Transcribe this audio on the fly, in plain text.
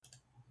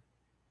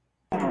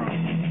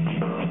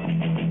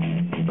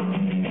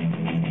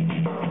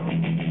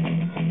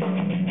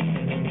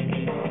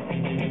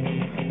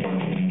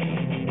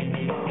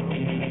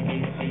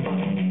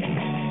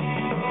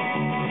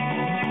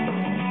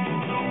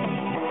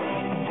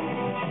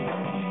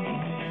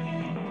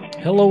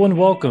Hello and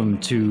welcome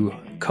to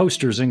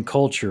Coasters and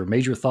Culture,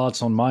 major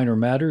thoughts on minor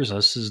matters.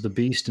 This is the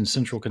Beast in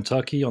Central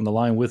Kentucky. On the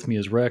line with me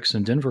is Rex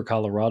in Denver,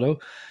 Colorado.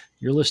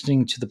 You're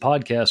listening to the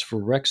podcast for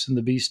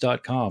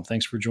rexandthebeast.com.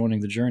 Thanks for joining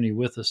the journey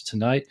with us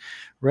tonight.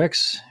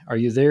 Rex, are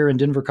you there in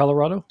Denver,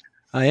 Colorado?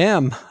 I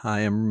am.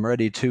 I am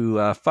ready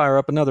to fire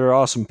up another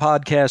awesome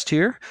podcast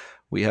here.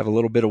 We have a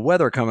little bit of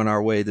weather coming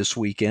our way this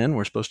weekend.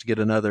 We're supposed to get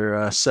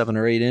another 7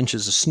 or 8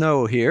 inches of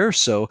snow here,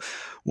 so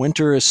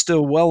winter is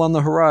still well on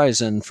the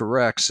horizon for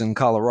Rex in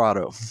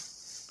Colorado.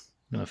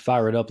 I'm going to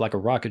fire it up like a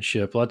rocket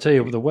ship. Well, I'll tell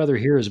you, the weather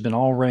here has been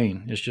all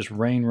rain. It's just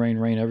rain, rain,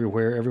 rain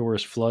everywhere. Everywhere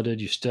is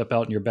flooded. You step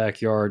out in your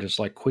backyard, it's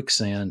like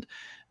quicksand.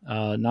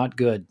 Not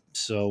good.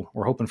 So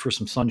we're hoping for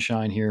some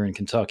sunshine here in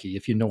Kentucky,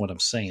 if you know what I'm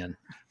saying.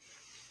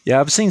 Yeah,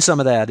 I've seen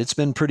some of that. It's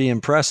been pretty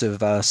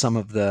impressive. Some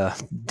of the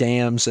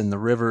dams and the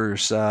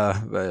rivers,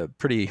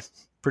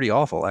 pretty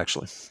awful,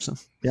 actually. So,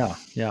 yeah,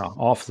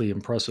 awfully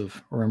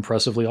impressive or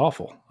impressively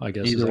awful, I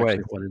guess is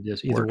actually what it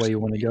is. Either way you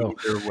want to go.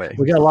 Either way.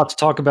 We got a lot to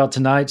talk about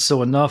tonight,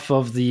 so enough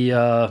of the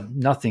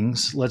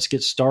nothings. Let's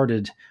get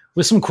started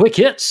with some quick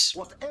hits.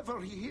 Whatever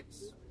he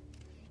hits,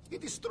 he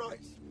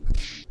destroys.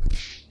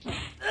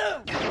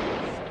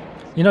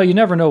 You know, you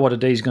never know what a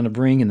day's going to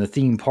bring in the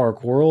theme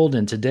park world,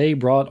 and today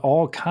brought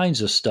all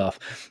kinds of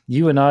stuff.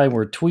 You and I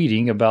were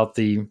tweeting about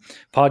the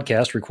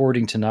podcast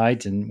recording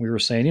tonight, and we were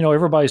saying, you know,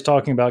 everybody's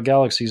talking about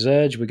Galaxy's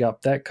Edge. We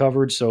got that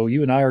covered, so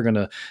you and I are going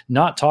to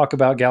not talk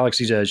about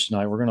Galaxy's Edge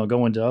tonight. We're going to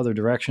go into other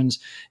directions,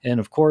 and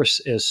of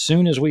course, as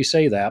soon as we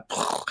say that,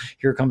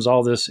 here comes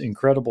all this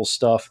incredible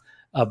stuff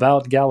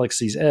about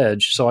Galaxy's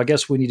Edge. So I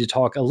guess we need to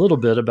talk a little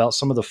bit about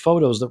some of the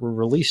photos that were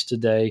released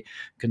today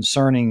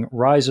concerning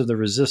Rise of the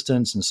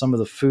Resistance and some of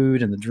the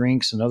food and the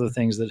drinks and other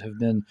things that have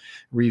been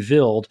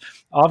revealed.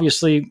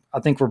 Obviously, I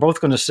think we're both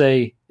going to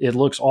say it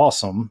looks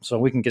awesome, so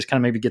we can just kind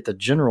of maybe get the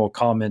general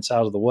comments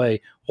out of the way.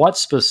 What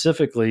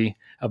specifically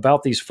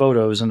about these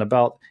photos and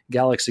about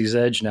Galaxy's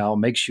Edge now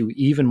makes you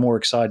even more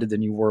excited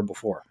than you were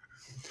before?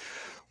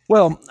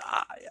 Well,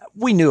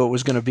 we knew it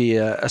was going to be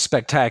a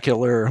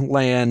spectacular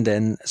land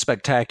and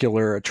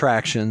spectacular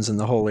attractions in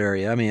the whole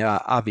area. I mean,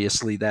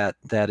 obviously that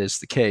is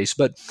the case.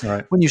 But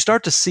when you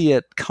start to see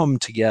it come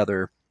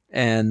together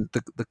and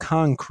the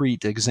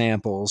concrete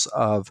examples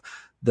of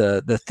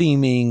the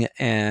theming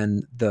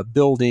and the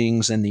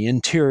buildings and the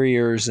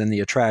interiors and the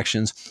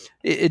attractions,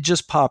 it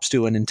just pops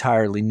to an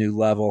entirely new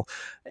level.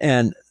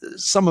 And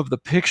some of the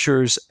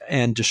pictures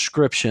and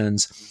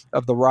descriptions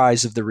of the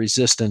Rise of the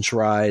Resistance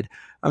ride,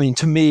 I mean,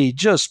 to me,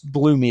 just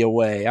blew me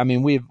away. I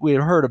mean, we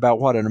had heard about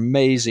what an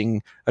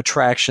amazing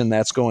attraction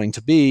that's going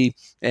to be,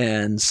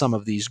 and some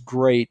of these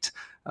great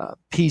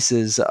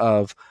pieces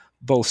of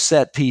both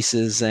set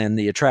pieces and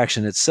the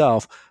attraction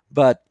itself.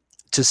 But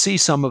to see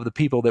some of the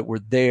people that were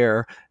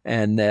there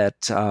and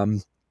that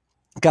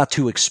got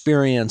to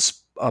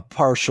experience a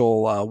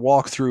partial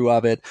walkthrough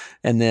of it,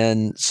 and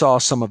then saw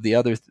some of the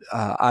other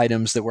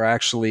items that were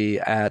actually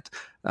at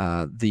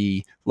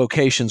the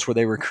locations where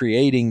they were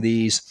creating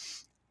these,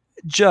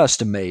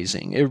 just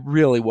amazing. It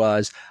really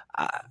was.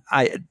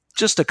 I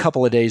just a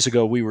couple of days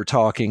ago, we were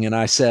talking and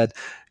I said,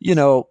 you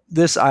know,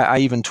 this, I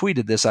even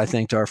tweeted this, I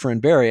think, to our friend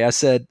Barry. I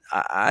said,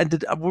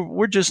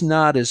 we're just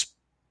not as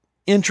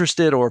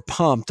interested or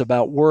pumped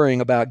about worrying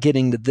about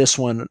getting to this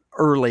one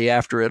early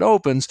after it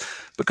opens,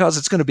 because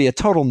it's going to be a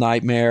total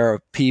nightmare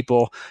of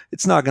people.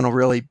 It's not going to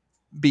really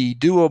be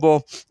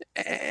doable.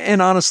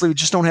 And honestly, we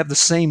just don't have the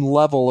same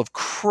level of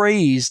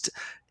crazed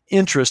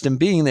interest in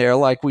being there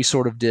like we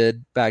sort of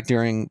did back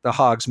during the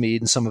Hogsmeade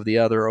and some of the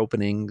other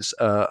openings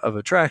of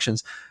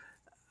attractions.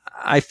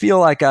 I feel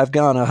like I've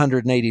gone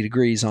 180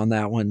 degrees on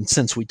that one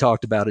since we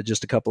talked about it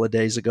just a couple of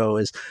days ago.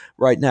 Is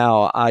right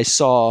now I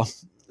saw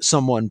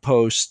someone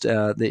post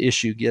the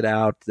issue Get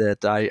Out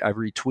that I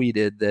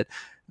retweeted, that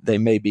they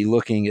may be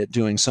looking at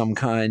doing some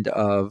kind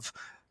of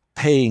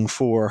paying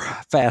for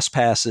fast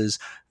passes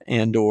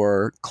and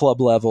or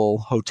club level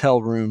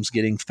hotel rooms,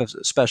 getting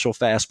special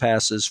fast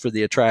passes for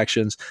the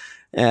attractions.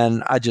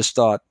 And I just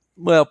thought,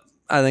 well,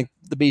 I think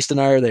the Beast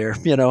and I are there.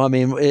 You know, I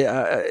mean,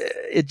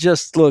 it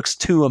just looks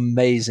too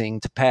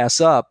amazing to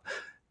pass up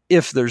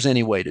if there's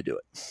any way to do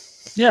it.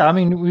 Yeah, I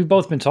mean, we've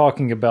both been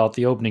talking about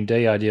the opening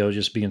day idea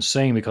just being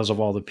insane because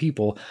of all the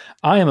people.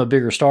 I am a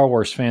bigger Star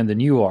Wars fan than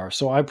you are,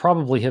 so I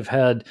probably have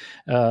had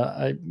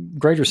a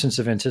greater sense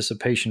of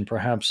anticipation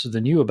perhaps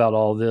than you about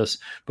all this.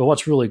 But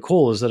what's really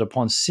cool is that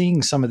upon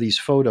seeing some of these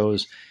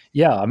photos,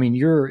 yeah, I mean,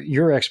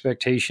 your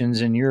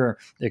expectations and your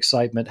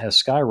excitement has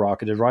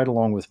skyrocketed right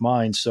along with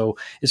mine. So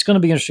it's going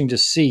to be interesting to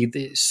see.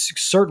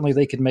 Certainly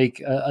they could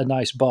make a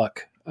nice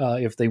buck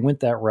if they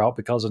went that route,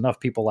 because enough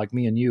people like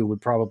me and you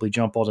would probably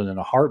jump on it in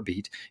a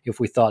heartbeat if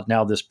we thought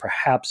now this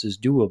perhaps is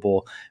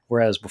doable.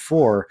 Whereas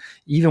before,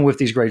 even with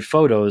these great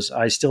photos,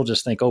 I still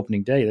just think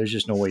opening day, there's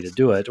just no way to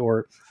do it,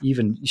 or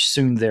even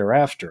soon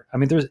thereafter. I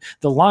mean, there's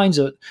the lines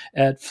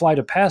at Flight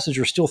of Passage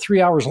are still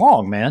 3 hours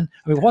long, man.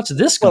 I mean, what's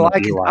this going to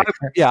be like?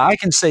 I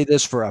can say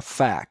this for a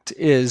fact,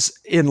 is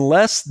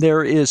unless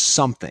there is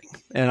something,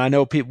 and I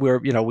know people,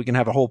 we can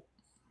have a whole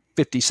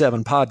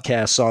 57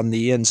 podcasts on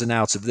the ins and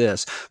outs of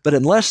this. But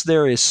unless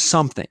there is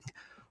something,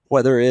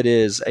 whether it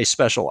is a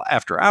special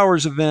after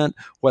hours event,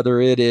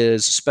 whether it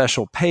is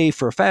special pay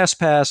for a fast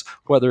pass,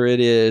 whether it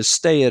is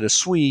stay at a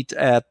suite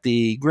at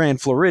the Grand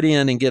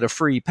Floridian and get a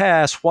free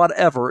pass,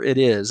 whatever it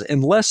is,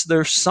 unless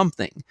there's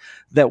something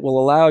that will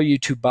allow you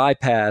to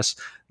bypass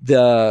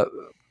the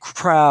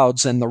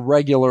crowds and the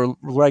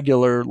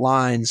regular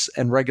lines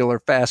and regular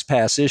fast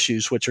pass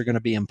issues, which are going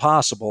to be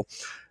impossible,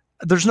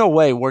 there's no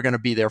way we're going to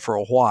be there for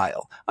a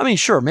while. I mean,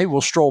 sure, maybe we'll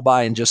stroll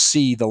by and just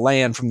see the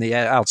land from the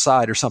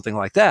outside or something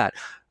like that.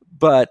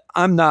 But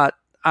I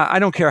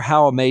don't care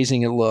how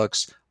amazing it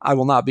looks. I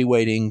will not be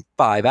waiting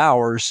 5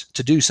 hours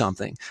to do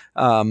something.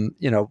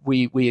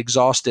 We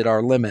exhausted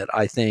our limit,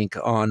 I think,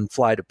 on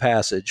Flight of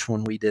Passage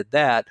when we did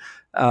that.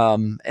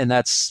 And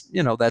that's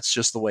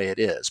just the way it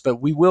is. But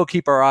we will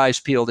keep our eyes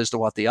peeled as to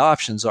what the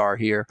options are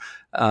here.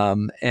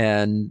 I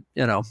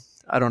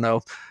don't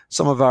know.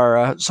 Some of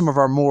our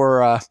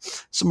more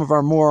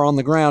on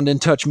the ground in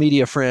touch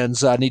media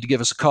friends need to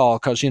give us a call,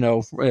 because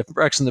if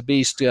Rex and the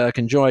Beast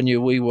can join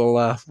you, we will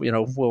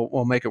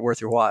we'll make it worth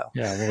your while.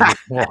 Yeah,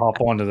 we'll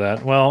hop onto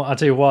that. Well, I'll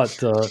tell you what,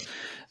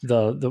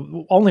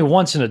 the only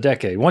once in a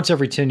decade, once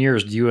every 10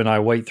 years, do you and I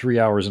wait 3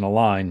 hours in a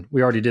line.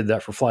 We already did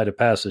that for Flight of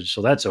Passage,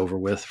 so that's over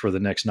with for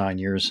the next 9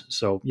 years.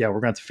 So yeah, we're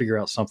going to have to figure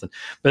out something.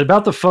 But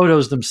about the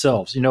photos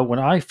themselves, when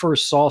I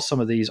first saw some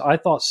of these, I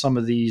thought some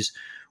of these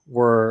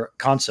were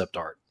concept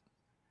art,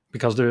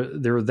 because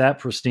they're that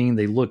pristine,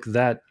 they look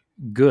that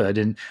good,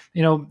 and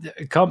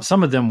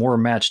some of them were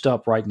matched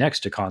up right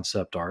next to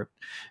concept art.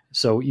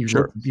 So you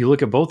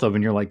look at both of them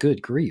and you're like,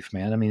 good grief,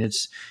 man. I mean,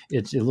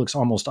 it looks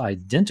almost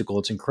identical.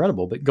 It's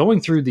incredible. But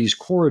going through these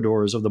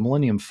corridors of the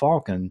Millennium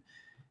Falcon,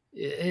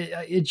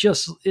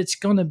 it's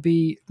going to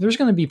be, there's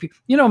going to be,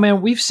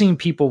 man, we've seen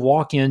people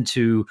walk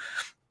into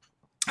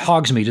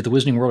Hogsmeade at the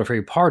Wizarding World of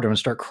Harry Potter and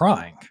start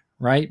crying,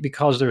 right?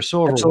 Because they're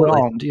so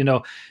overwhelmed.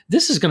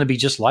 This is going to be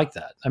just like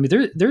that. I mean,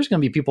 there's going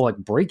to be people like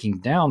breaking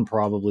down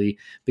probably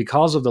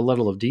because of the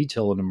level of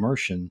detail and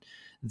immersion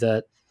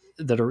that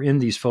are in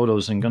these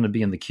photos and going to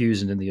be in the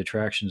queues and in the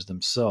attractions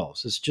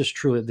themselves. It's just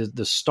truly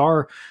the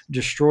Star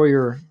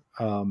Destroyer,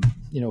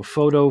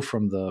 photo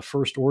from the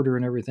First Order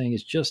and everything.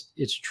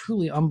 It's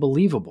truly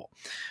unbelievable.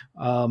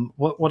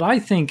 What I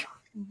think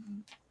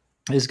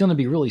is going to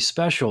be really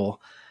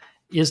special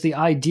is the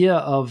idea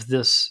of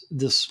this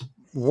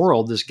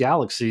world, this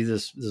galaxy,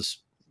 this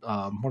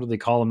what do they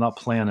call them? Not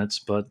planets,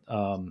 but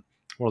what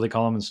do they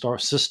call them in Star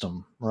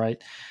System,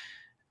 right?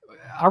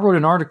 I wrote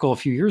an article a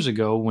few years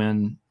ago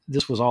when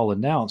this was all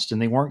announced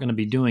and they weren't going to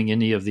be doing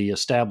any of the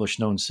established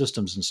known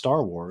systems in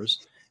Star Wars.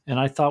 And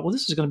I thought, well,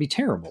 this is going to be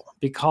terrible,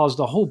 because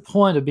the whole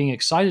point of being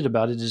excited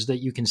about it is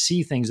that you can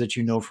see things that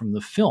you know from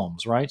the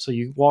films, right? So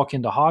you walk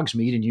into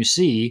Hogsmeade and you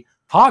see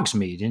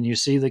Hogsmeade and you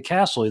see the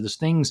castle, there's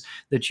things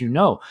that you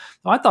know.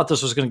 I thought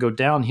this was going to go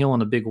downhill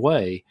in a big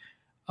way,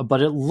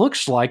 but it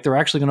looks like they're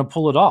actually going to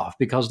pull it off,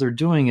 because they're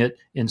doing it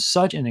in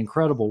such an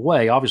incredible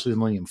way. Obviously, the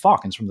Millennium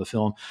Falcons from the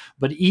film,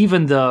 but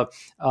even the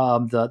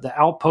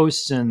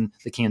outposts and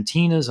the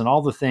cantinas and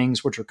all the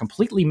things which are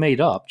completely made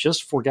up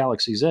just for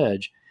Galaxy's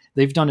Edge,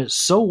 they've done it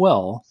so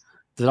well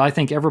that I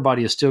think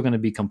everybody is still going to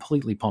be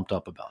completely pumped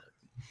up about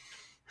it.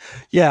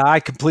 Yeah, I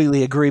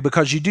completely agree,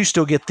 because you do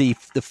still get the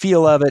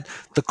feel of it,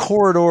 the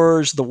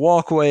corridors, the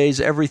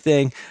walkways,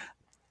 everything.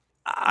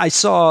 I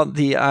saw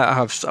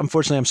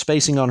unfortunately I'm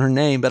spacing on her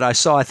name, but I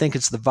think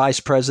it's the vice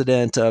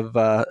president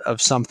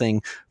of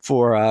something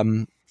for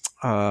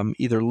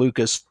either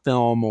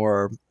Lucasfilm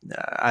or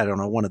I don't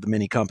know, one of the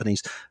many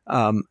companies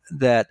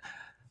that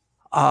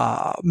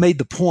made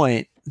the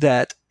point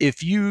that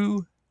if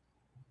you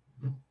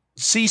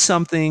see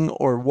something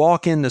or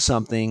walk into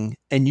something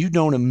and you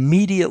don't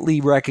immediately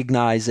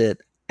recognize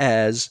it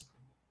as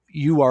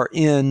you are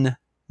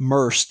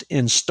immersed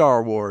in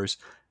Star Wars,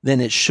 then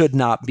it should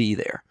not be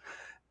there.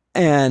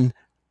 And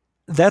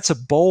that's a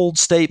bold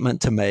statement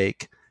to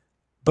make,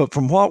 but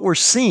from what we're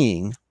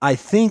seeing, I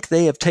think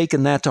they have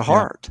taken that to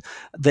heart.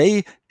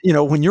 They,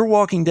 when you're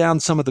walking down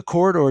some of the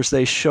corridors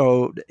they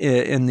showed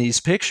in these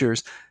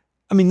pictures,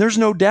 I mean, there's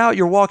no doubt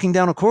you're walking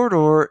down a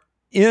corridor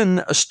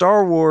in a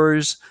Star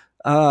Wars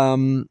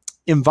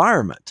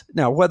environment.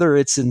 Now, whether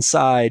it's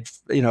inside,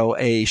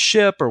 a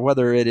ship, or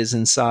whether it is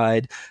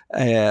inside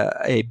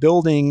a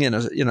building in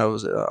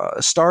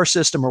a star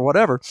system or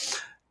whatever,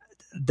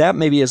 that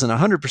maybe isn't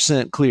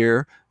 100%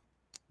 clear,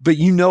 but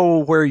you know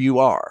where you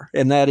are,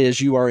 and that is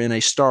you are in a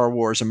Star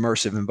Wars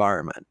immersive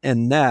environment,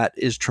 and that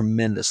is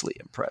tremendously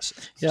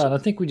impressive. Yeah, and I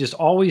think we just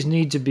always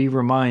need to be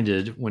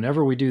reminded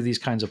whenever we do these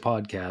kinds of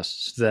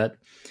podcasts that,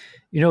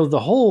 the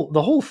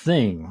whole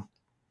thing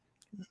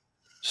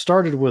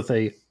started with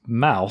a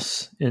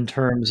mouse in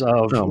terms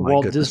of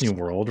Walt Disney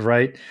World,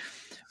 right?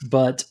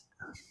 But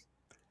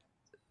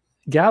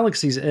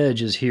Galaxy's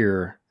Edge is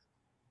here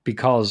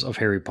because of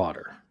Harry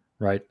Potter.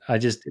 Right. I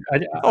just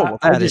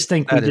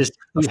think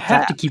we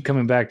have to keep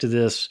coming back to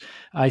this.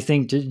 I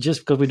think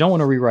just because we don't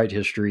want to rewrite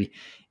history.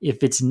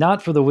 If it's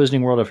not for the Wizarding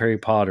World of Harry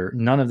Potter,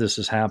 none of this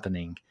is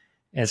happening.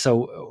 And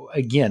so,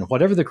 again,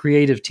 whatever the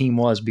creative team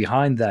was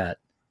behind that,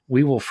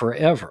 we will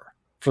forever,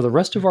 for the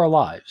rest of our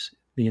lives,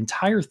 the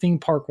entire theme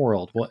park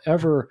world will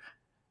ever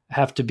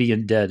have to be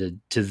indebted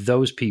to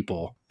those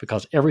people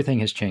because everything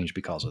has changed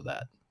because of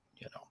that.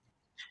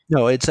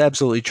 No, it's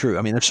absolutely true.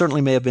 I mean, there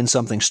certainly may have been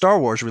something Star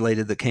Wars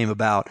related that came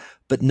about,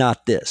 but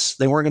not this.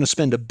 They weren't going to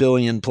spend $1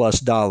 billion+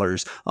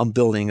 on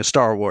building a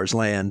Star Wars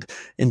land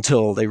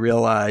until they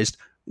realized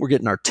we're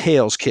getting our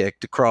tails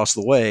kicked across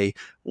the way.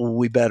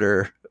 We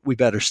better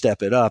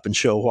step it up and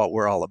show what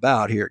we're all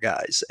about here,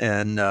 guys.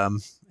 And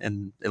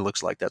it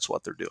looks like that's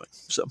what they're doing.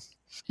 So.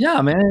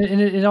 Yeah, man,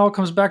 and it all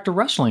comes back to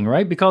wrestling,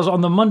 right? Because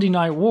on the Monday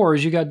Night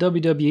Wars, you got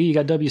WWE, you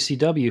got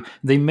WCW.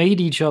 They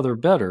made each other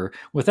better.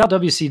 Without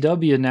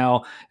WCW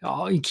now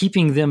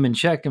keeping them in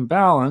check and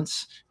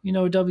balance,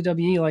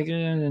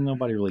 WWE,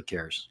 nobody really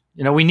cares.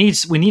 We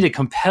need a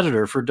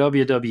competitor for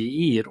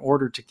WWE in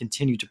order to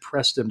continue to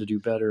press them to do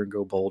better and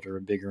go bolder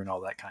and bigger and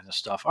all that kind of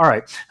stuff. All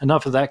right,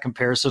 enough of that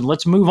comparison.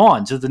 Let's move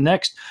on to the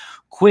next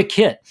quick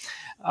hit.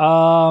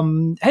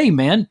 Hey,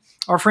 man.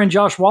 Our friend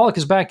Josh Wallach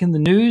is back in the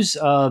news.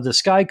 The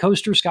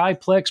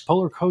Skyplex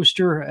Polar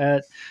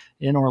Coaster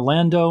in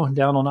Orlando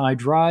down on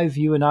iDrive.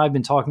 You and I have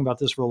been talking about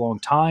this for a long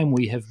time.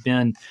 We have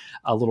been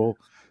a little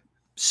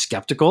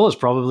skeptical is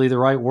probably the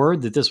right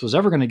word that this was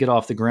ever going to get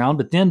off the ground.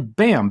 But then,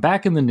 bam,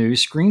 back in the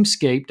news,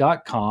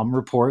 Screamscape.com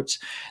reports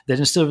that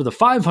instead of the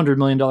 $500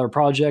 million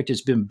project,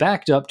 it's been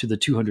backed up to the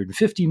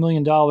 $250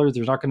 million.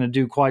 They're not going to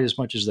do quite as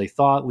much as they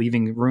thought,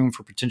 leaving room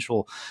for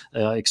potential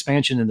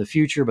expansion in the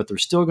future, but they're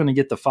still going to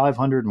get the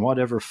 500 and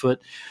whatever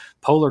foot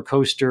polar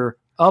coaster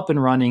up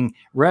and running.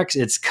 Rex,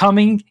 it's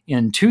coming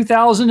in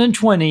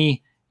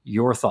 2020.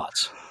 Your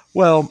thoughts?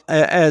 Well,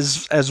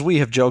 as we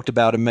have joked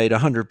about and made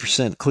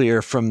 100%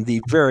 clear from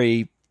the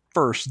very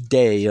first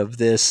day of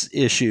this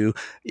issue,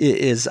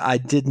 is I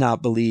did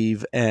not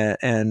believe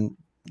and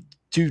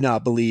do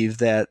not believe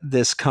that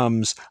this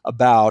comes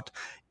about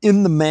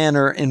in the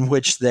manner in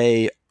which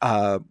they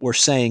were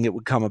saying it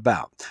would come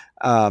about.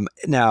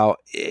 Now,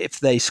 if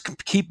they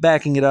keep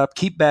backing it up,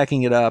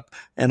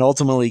 and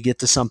ultimately get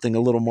to something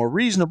a little more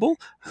reasonable,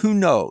 who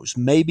knows?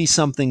 Maybe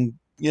something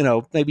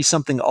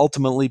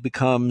ultimately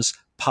becomes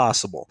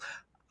possible.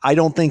 I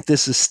don't think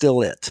this is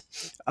still it.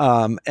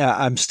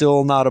 I'm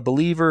still not a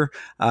believer.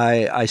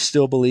 I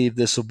still believe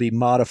this will be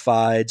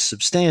modified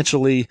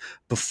substantially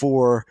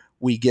before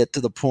we get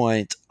to the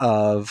point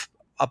of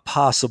a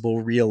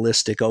possible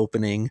realistic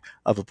opening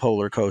of a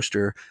polar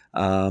coaster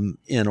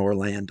in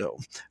Orlando.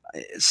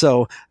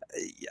 So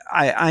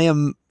I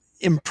am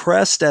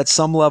impressed at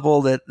some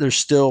level that they're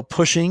still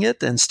pushing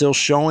it and still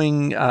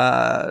showing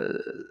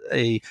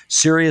a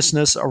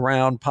seriousness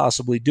around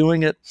possibly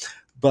doing it.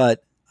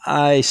 But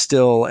I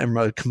still am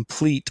a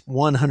complete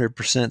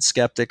 100%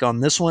 skeptic on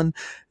this one,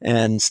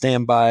 and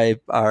stand by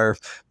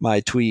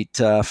my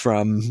tweet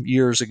from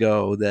years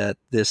ago that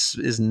this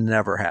is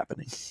never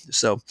happening.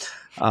 So,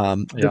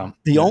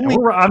 the only,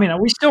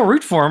 we still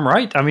root for them,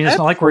 right? I mean, it's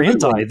not like we're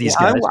anti these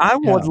guys. I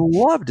would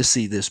love to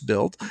see this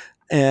built,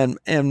 and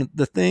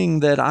the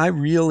thing that I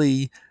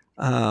really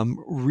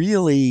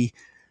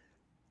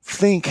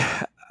think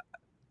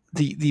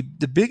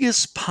the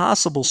biggest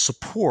possible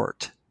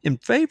support in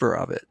favor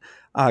of it,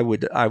 I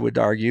would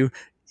argue,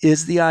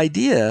 is the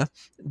idea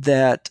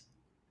that,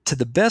 to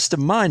the best of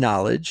my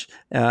knowledge,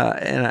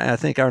 and I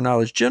think our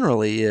knowledge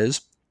generally,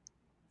 is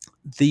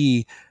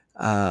the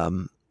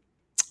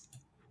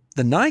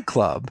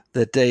nightclub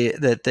that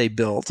they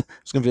built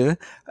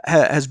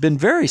has been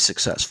very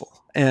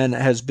successful and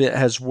has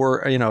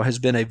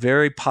been a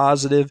very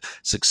positive,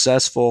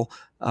 successful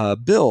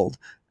build.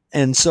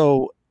 And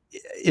so,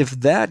 if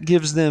that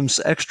gives them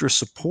extra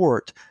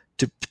support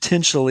to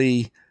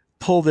potentially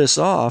pull this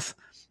off,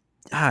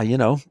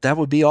 that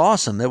would be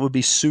awesome. That would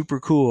be super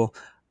cool.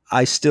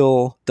 I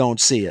still don't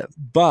see it,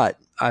 but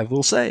I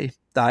will say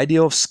the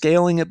idea of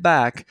scaling it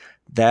back,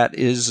 that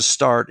is a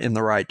start in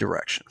the right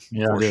direction.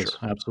 Yeah, it is.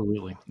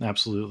 Absolutely.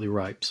 Absolutely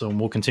right. So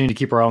we'll continue to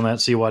keep our eye on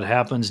that, see what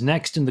happens.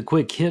 Next in the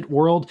quick hit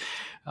world,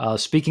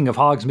 speaking of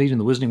Hogsmeade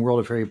and the Wizarding World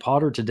of Harry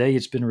Potter, today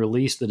it's been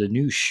released that a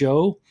new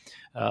show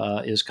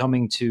is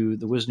coming to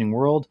the Wizarding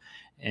World.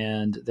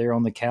 And there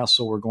on the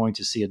castle, we're going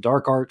to see a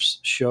dark arts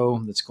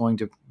show that's going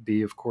to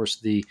be, of course,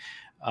 the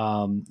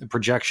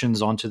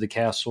projections onto the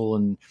castle,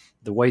 and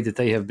the way that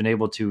they have been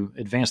able to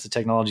advance the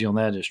technology on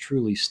that is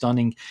truly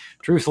stunning.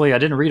 Truthfully, I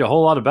didn't read a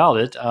whole lot about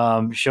it.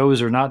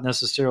 Shows are not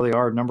necessarily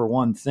our number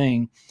one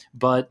thing,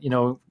 but,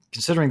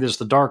 considering there's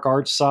the dark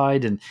arts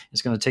side and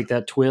it's going to take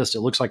that twist,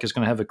 it looks like it's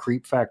going to have a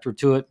creep factor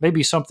to it.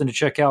 Maybe something to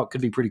check out.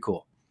 Could be pretty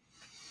cool.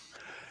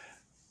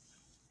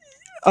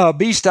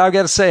 Beast, I've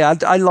got to say,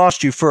 I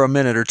lost you for a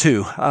minute or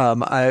two. I'm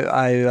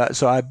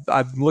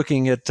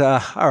looking at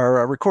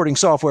our recording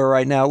software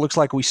right now. It looks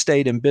like we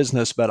stayed in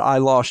business, but I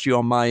lost you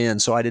on my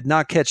end, so I did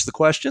not catch the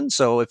question.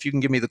 So if you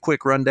can give me the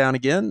quick rundown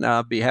again,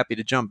 I'll be happy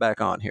to jump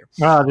back on here.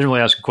 I didn't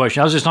really ask a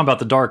question. I was just talking about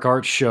the dark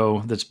arts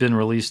show that's been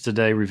released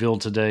today, revealed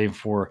today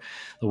for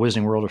the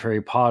Wizarding World of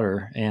Harry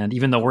Potter. And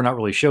even though we're not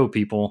really show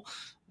people,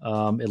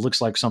 it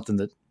looks like something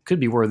that could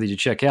be worthy to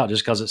check out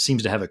just because it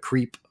seems to have a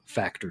creep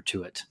factor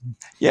to it.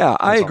 Yeah,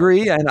 I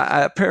agree. And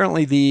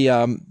apparently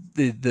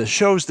the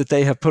shows that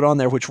they have put on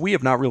there, which we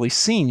have not really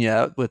seen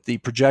yet with the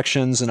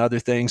projections and other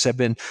things, have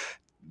been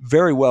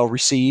very well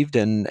received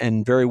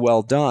and very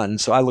well done.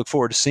 So I look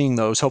forward to seeing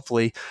those.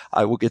 Hopefully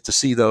I will get to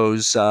see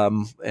those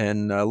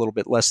in a little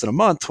bit less than a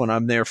month when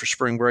I'm there for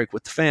spring break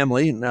with the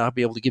family, and I'll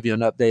be able to give you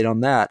an update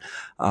on that.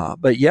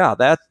 But yeah,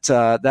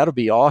 that'll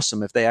be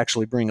awesome if they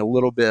actually bring a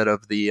little bit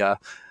of the,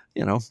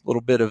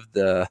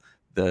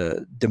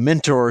 the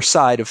Dementor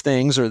side of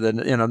things, or the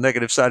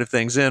negative side of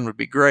things in, would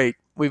be great.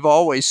 We've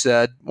always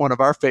said one of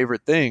our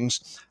favorite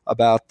things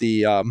about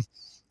the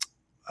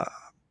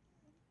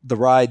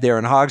ride there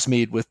in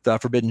Hogsmeade with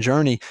Forbidden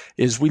Journey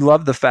is we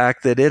love the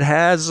fact that it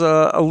has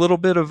a little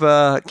bit of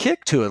a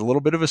kick to it, a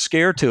little bit of a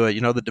scare to it.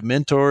 The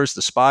Dementors,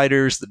 the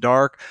spiders, the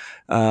dark,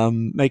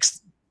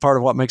 makes part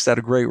of what makes that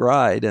a great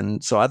ride.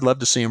 And so I'd love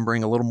to see them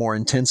bring a little more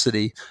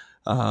intensity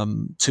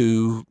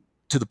to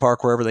the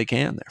park wherever they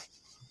can there.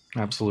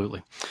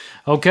 Absolutely.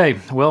 Okay,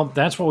 well,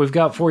 that's what we've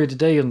got for you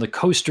today on the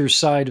coaster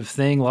side of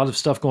thing. A lot of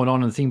stuff going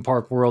on in the theme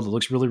park world. It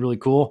looks really, really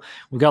cool.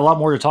 We've got a lot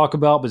more to talk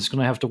about, but it's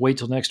going to have to wait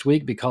till next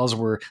week because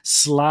we're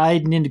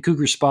sliding into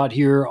Cougar Spot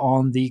here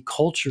on the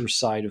culture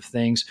side of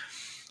things.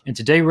 And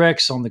today,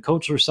 Rex, on the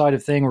culture side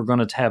of thing, we're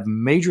going to have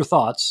major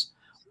thoughts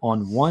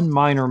on one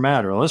minor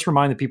matter. Let's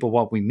remind the people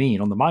what we mean.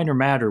 On the minor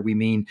matter, we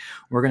mean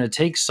we're going to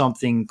take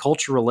something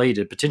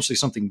culture-related, potentially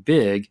something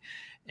big,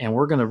 and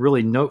we're going to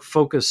really narrow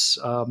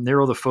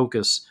the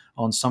focus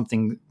on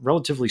something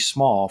relatively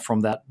small from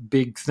that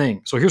big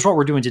thing. So here's what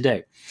we're doing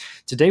today.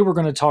 Today we're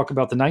going to talk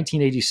about the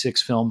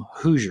 1986 film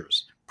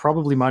Hoosiers,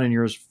 probably mine and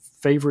yours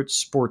favorite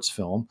sports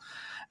film,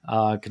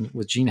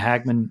 with Gene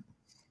Hackman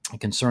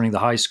concerning the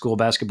high school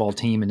basketball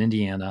team in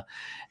Indiana.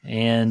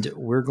 And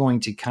we're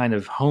going to kind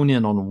of hone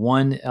in on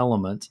one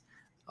element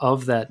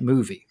of that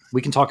movie.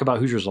 We can talk about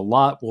Hoosiers a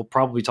lot. We'll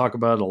probably talk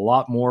about it a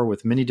lot more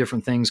with many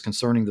different things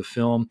concerning the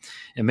film.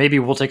 And maybe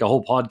we'll take a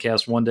whole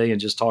podcast one day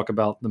and just talk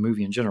about the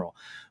movie in general.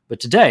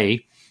 But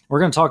today, we're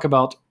going to talk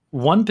about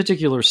one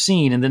particular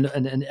scene and then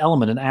an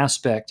element, an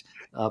aspect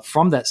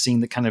from that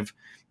scene that kind of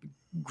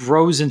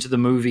grows into the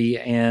movie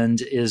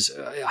and is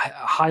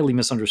highly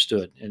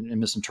misunderstood and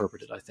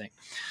misinterpreted, I think.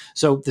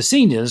 So the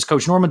scene is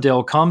Coach Norman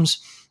Dale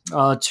comes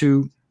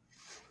to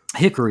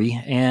Hickory,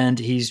 and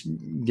he's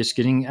just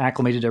getting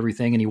acclimated to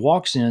everything, and he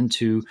walks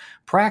into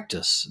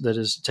practice that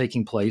is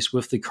taking place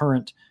with the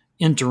current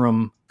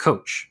interim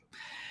coach.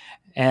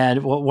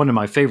 And one of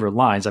my favorite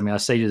lines, I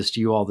say this to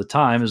you all the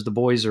time, is the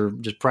boys are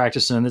just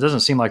practicing. It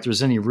doesn't seem like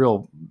there's any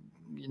real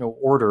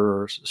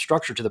order or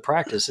structure to the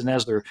practice. And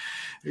as they're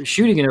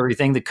shooting and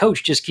everything, the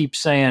coach just keeps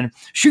saying,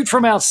 shoot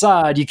from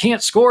outside. You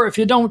can't score if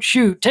you don't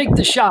shoot. Take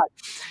the shot.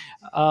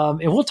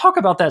 And we'll talk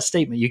about that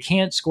statement. You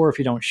can't score if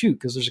you don't shoot,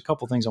 because there's a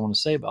couple things I want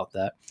to say about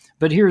that.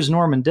 But here's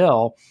Norman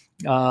Dell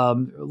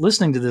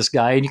listening to this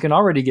guy, and you can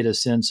already get a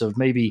sense of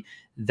maybe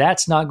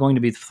that's not going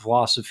to be the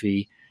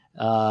philosophy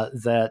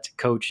that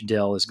Coach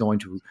Dell is going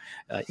to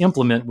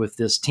implement with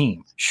this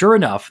team. Sure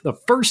enough, the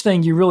first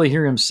thing you really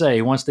hear him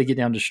say once they get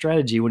down to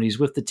strategy when he's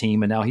with the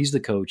team and now he's the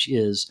coach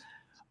is,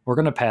 we're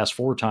going to pass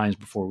 4 times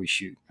before we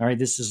shoot. All right,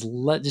 this is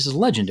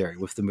legendary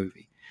with the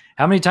movie.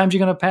 How many times are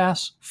you going to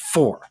pass?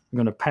 4. You're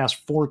going to pass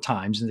 4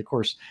 times. And, of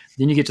course,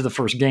 then you get to the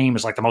first game.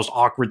 It's like the most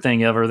awkward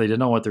thing ever. They didn't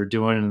know what they're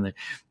doing, and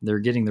they're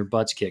getting their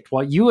butts kicked.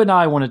 What you and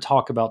I want to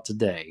talk about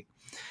today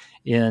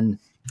in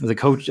the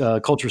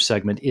culture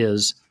segment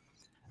is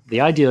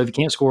the idea of you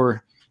can't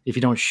score if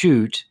you don't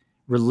shoot,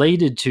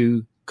 related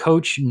to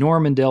Coach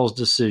Norman Dell's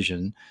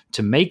decision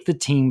to make the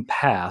team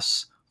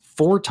pass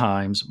 4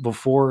 times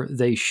before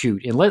they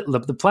shoot. And let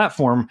the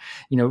platform,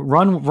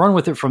 run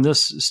with it from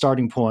this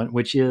starting point,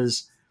 which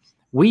is,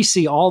 we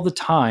see all the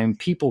time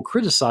people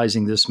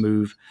criticizing this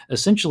move,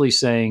 essentially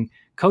saying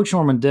Coach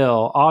Norman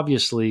Dell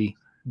obviously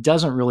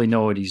doesn't really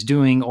know what he's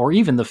doing, or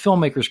even the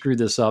filmmaker screwed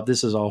this up.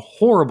 This is a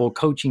horrible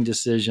coaching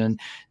decision.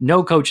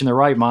 No coach in their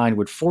right mind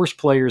would force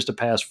players to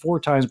pass 4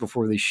 times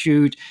before they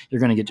shoot.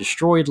 You're going to get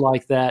destroyed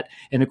like that.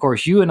 And of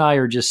course, you and I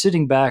are just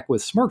sitting back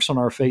with smirks on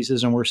our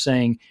faces, and we're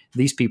saying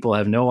these people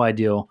have no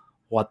idea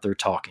what they're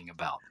talking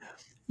about.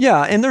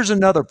 Yeah, and there's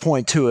another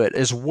point to it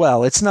as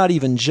well. It's not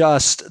even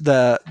just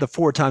the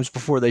 4 times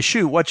before they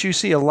shoot. What you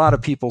see a lot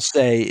of people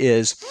say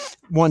is,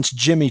 once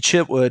Jimmy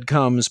Chitwood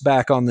comes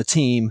back on the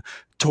team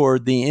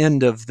toward the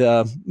end of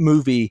the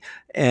movie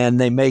and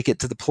they make it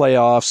to the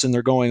playoffs and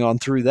they're going on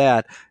through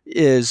that,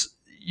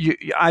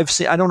 I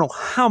don't know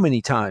how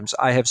many times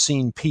I have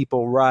seen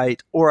people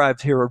write, or I've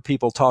heard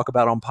people talk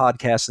about on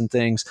podcasts and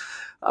things,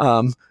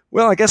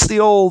 well, I guess the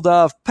old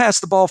pass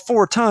the ball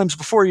 4 times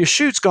before you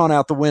shoot's gone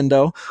out the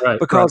window,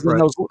 because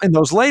in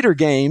those later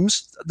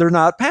games, they're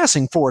not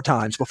passing 4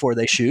 times before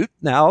they shoot.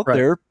 Now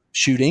they're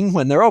shooting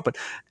when they're open,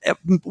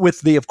 with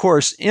the, of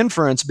course,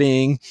 inference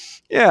being,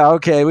 well,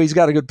 he's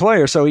got a good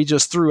player, so he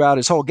just threw out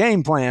his whole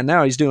game plan.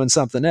 Now he's doing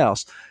something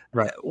else,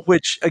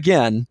 which,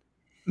 again,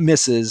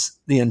 misses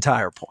the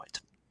entire point.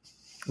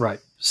 Right.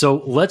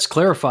 So let's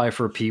clarify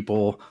for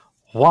people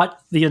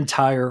what the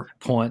entire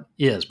point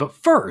is. But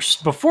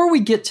first, before we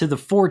get to the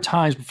 4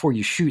 times before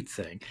you shoot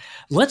thing,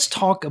 let's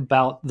talk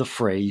about the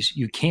phrase,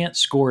 you can't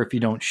score if you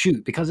don't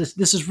shoot, because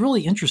this is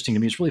really interesting to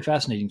me. It's really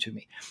fascinating to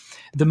me.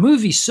 The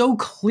movie so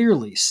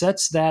clearly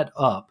sets that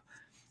up.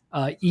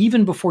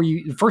 Even before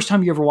the first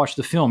time you ever watch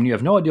the film, you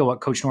have no idea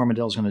what Coach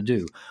Normandale is going to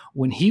do.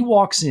 When he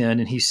walks in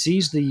and he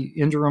sees the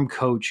interim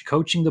coach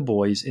coaching the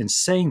boys and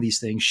saying these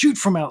things, shoot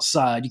from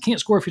outside, you can't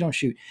score if you don't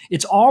shoot.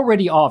 It's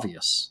already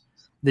obvious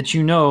that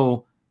you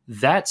know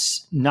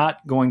that's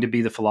not going to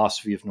be the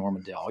philosophy of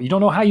Normandale. You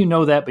don't know how you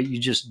know that, but you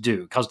just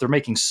do, because they're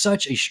making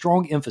such a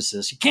strong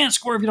emphasis. You can't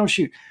score if you don't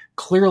shoot.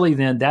 Clearly,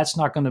 then, that's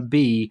not going to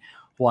be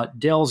what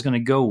Dell's going to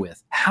go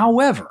with.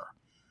 However,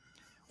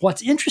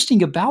 what's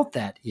interesting about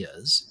that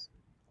is,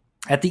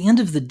 at the end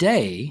of the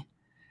day,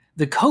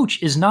 the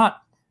coach is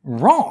not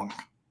wrong.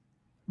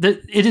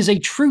 It is a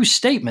true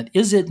statement,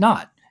 is it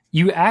not?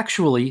 You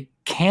actually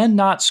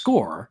cannot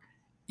score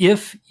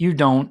if you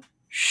don't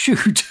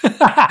shoot.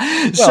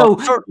 So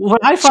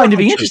what I find to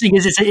be interesting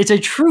is it's a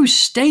true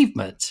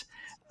statement,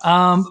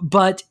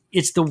 but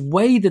it's the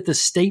way that the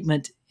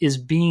statement is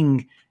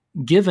being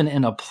given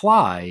and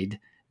applied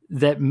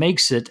that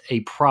makes it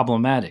a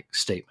problematic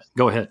statement.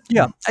 Go ahead.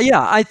 Yeah.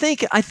 I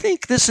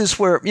think this is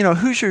where,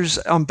 Hoosiers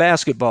on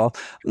basketball,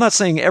 I'm not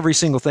saying every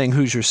single thing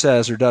Hoosiers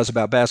says or does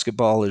about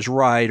basketball is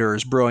right or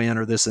is brilliant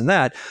or this and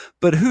that,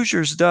 but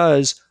Hoosiers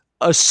does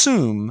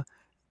assume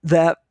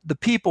that the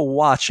people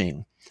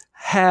watching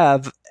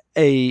have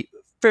a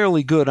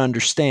fairly good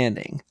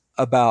understanding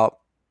about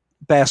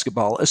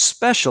basketball,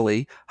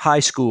 especially high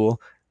school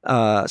 /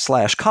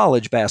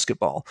 college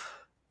basketball.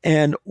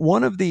 And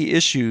one of the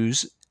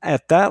issues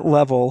at that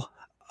level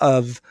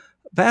of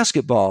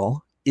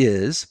basketball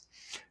is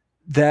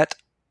that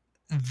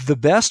the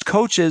best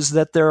coaches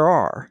that there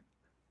are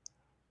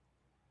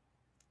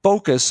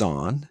focus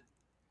on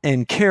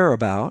and care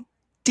about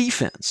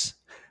defense.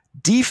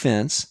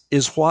 Defense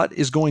is what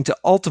is going to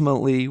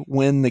ultimately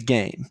win the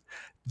game.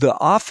 The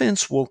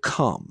offense will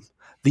come.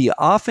 The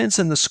offense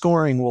and the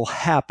scoring will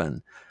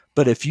happen.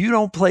 But if you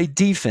don't play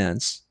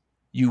defense,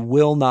 you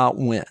will not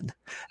win.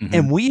 Mm-hmm.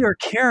 And we are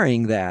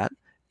carrying that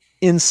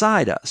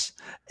inside us.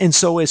 And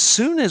so as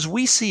soon as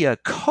we see a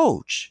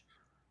coach,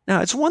 now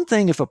it's one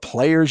thing if a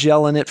player's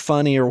yelling it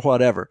funny or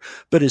whatever,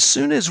 but as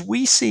soon as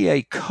we see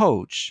a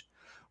coach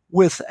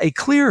with a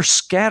clear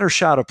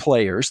scattershot of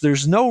players,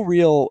 there's no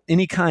real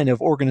any kind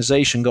of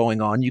organization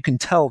going on. You can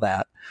tell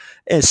that.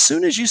 As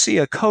soon as you see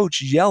a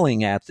coach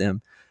yelling at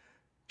them,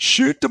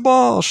 shoot the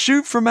ball,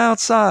 shoot from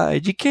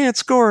outside, you can't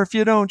score if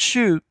you don't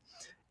shoot,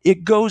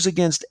 it goes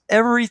against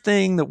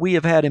everything that we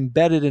have had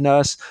embedded in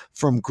us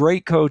from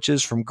great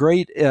coaches, from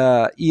great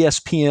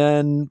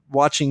ESPN,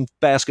 watching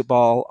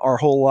basketball our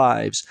whole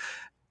lives.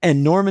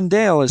 And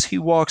Normandale, as he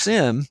walks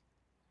in,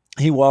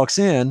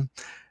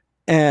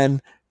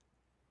 and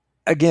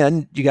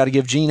again, you got to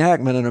give Gene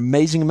Hackman an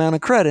amazing amount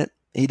of credit.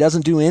 He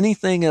doesn't do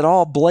anything at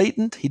all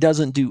blatant. He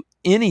doesn't do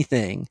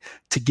anything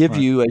to give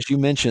you, as you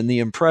mentioned, the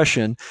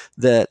impression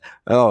that,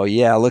 oh,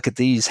 yeah, look at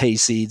these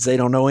hayseeds. They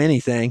don't know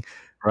anything.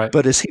 Right.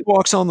 But as he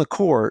walks on the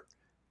court,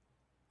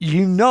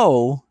 you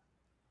know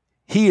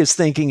he is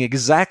thinking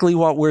exactly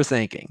what we're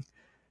thinking.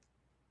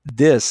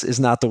 This is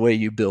not the way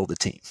you build a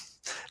team.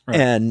 Right.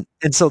 And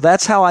so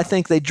that's how I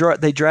think they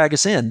drag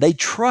us in. They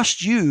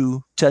trust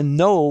you to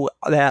know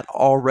that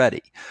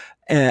already,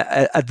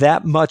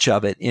 that much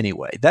of it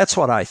anyway. That's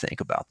what I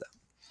think about that.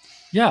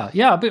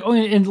 Yeah. But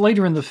and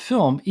later in the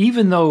film,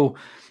 even though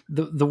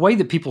the way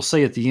that people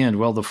say at the end,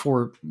 well, the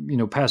 4,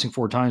 passing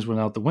 4 times went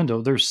out the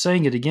window, they're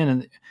saying it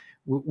again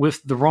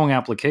with the wrong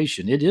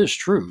application. It is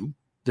true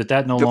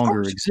that no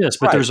longer exists,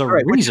 but there's a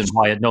reason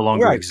why it no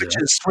longer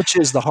exists. Which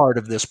is the heart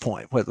of this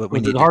point.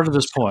 The heart of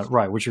this point,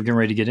 right, which you're getting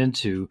ready to get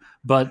into.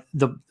 But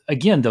the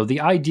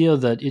idea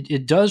that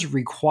it does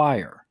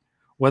require,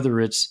 whether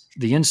it's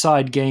the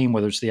inside game,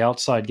 whether it's the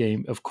outside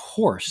game, of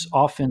course,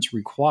 offense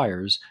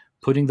requires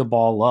putting the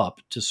ball up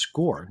to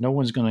score. No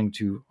one's going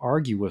to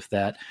argue with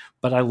that.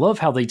 But I love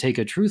how they take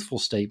a truthful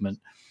statement,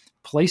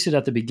 place it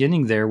at the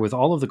beginning there with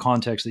all of the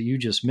context that you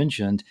just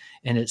mentioned,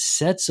 and it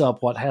sets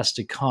up what has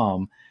to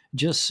come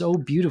just so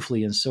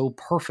beautifully and so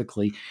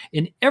perfectly.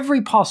 In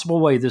every possible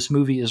way, this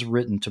movie is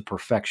written to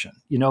perfection.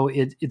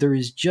 There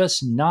is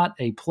just not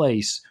a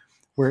place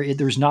where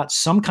there's not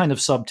some kind of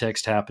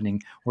subtext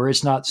happening, where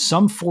it's not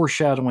some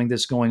foreshadowing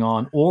that's going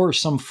on or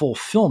some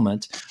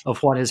fulfillment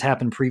of what has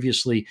happened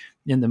previously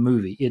in the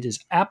movie. It is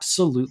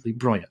absolutely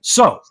brilliant.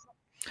 So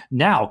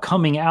now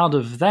coming out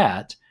of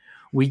that,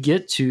 we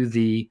get to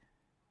the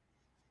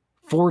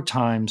 4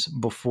 times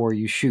before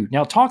you shoot.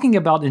 Now, talking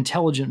about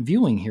intelligent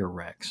viewing here,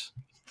 Rex,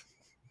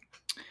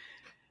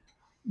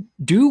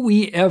 do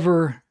we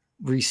ever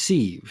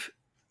receive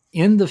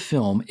in the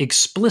film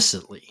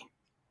explicitly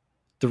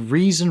the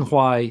reason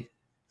why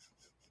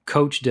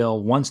Coach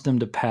Dell wants them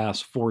to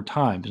pass 4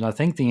 times? And I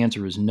think the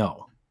answer is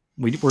no.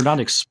 We're not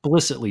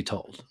explicitly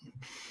told.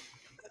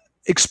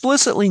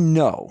 Explicitly,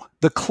 no.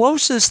 The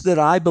closest that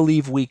I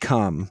believe we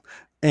come,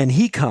 and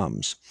he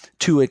comes,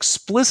 to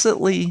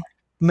explicitly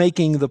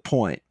making the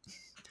point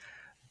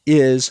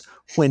is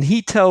when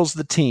he tells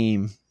the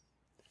team,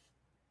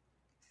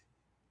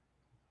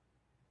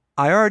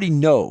 I already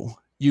know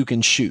you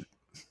can shoot.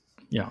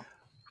 Yeah.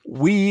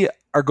 We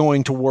are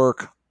going to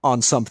work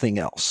on something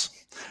else.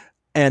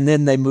 And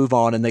then they move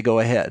on and they go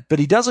ahead. But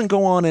he doesn't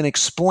go on and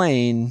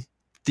explain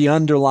the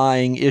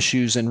underlying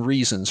issues and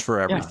reasons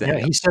for everything. Yeah,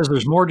 he says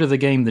there's more to the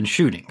game than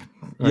shooting.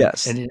 Right?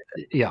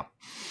 Yes.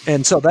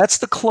 And so that's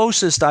the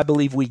closest I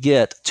believe we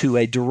get to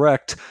a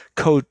direct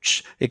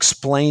coach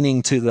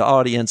explaining to the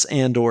audience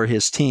and or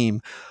his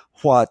team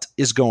what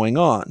is going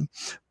on.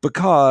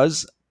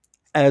 Because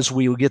as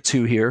we will get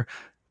to here,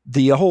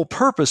 the whole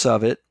purpose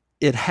of it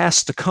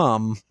has to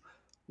come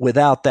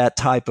without that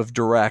type of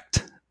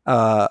direct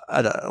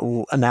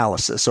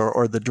analysis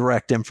or the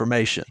direct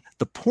information.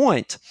 The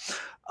point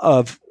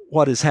of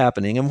what is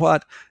happening and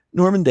what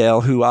Norman Dale,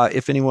 who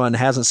if anyone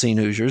hasn't seen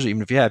Hoosiers,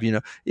 even if you have,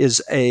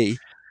 is a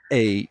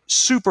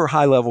super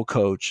high level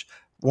coach,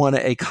 won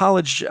a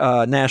college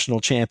national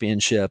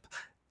championship,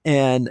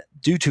 and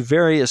due to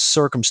various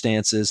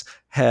circumstances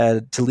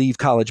had to leave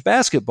college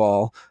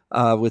basketball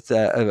with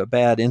a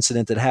bad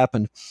incident that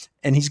happened.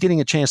 And he's getting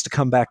a chance to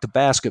come back to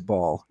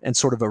basketball and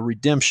sort of a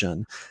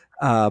redemption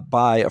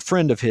by a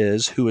friend of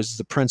his who is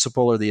the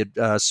principal or the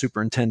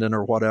superintendent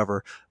or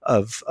whatever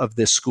of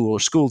this school or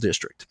school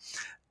district.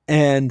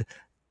 And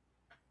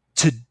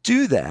to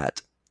do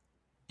that,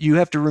 you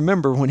have to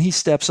remember when he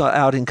steps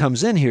out and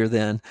comes in here,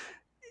 then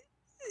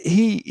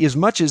he, as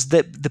much as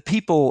that the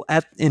people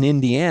in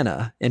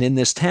Indiana and in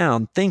this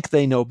town think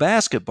they know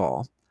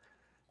basketball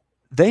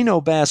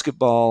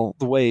the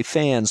way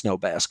fans know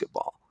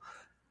basketball.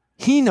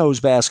 He knows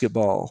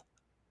basketball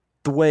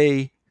the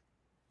way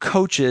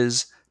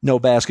coaches know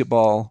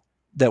basketball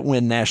that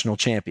win national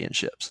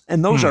championships.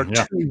 And those are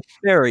two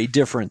very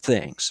different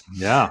things.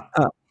 Yeah.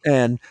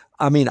 And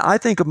I mean, I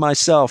think of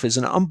myself as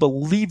an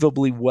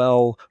unbelievably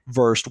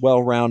well-versed,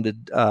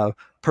 well-rounded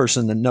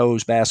person that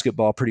knows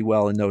basketball pretty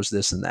well and knows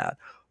this and that.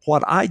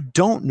 What I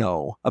don't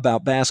know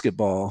about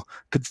basketball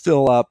could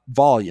fill up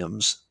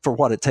volumes for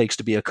what it takes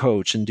to be a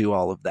coach and do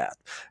all of that.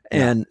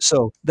 Yeah. And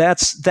so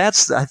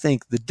that's I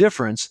think the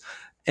difference.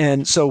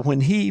 And so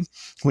when he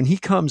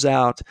comes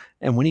out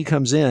and when he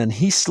comes in,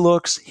 he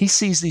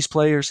sees these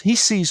players, he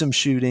sees them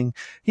shooting,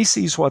 he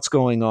sees what's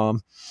going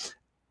on,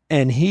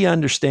 and he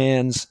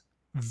understands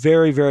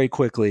very, very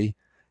quickly,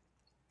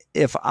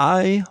 if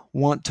I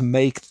want to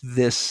make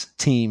this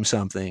team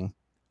something,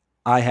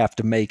 I have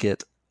to make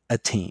it a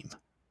team,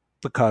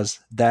 because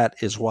that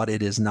is what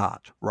it is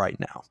not right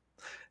now.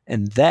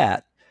 And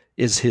that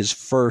is his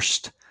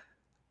first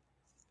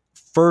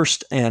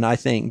and I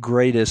think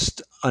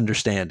greatest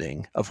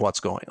understanding of what's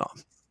going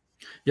on.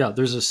 Yeah,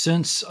 there's a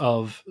sense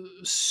of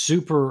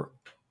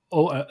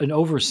an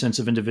over sense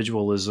of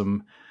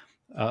individualism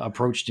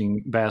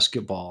approaching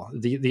basketball.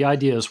 The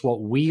idea is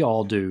what we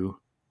all do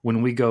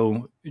when we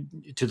go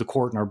to the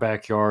court in our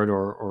backyard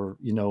or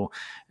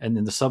and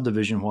in the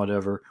subdivision,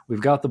 whatever.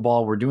 We've got the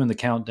ball, we're doing the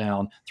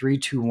countdown, 3,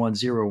 2, 1,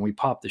 0, and we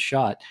pop the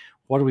shot.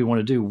 What do we want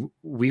to do?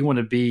 We want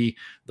to be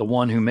the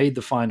one who made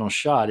the final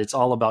shot. It's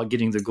all about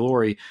getting the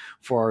glory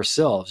for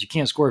ourselves. You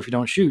can't score if you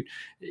don't shoot,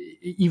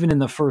 even in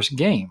the first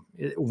game.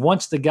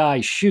 Once the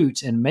guy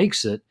shoots and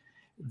makes it,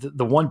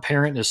 the one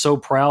parent is so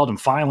proud, and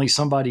finally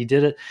somebody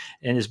did it.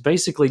 And it's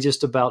basically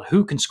just about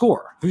who can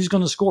score, who's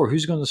going to score,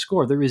 who's going to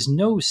score. There is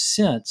no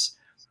sense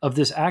of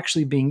this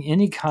actually being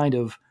any kind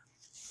of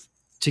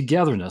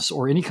togetherness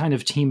or any kind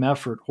of team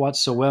effort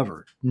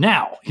whatsoever.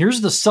 Now,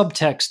 here's the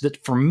subtext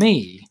that for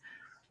me,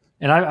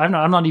 and I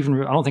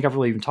don't think I've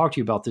really even talked to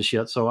you about this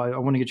yet, so I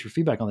want to get your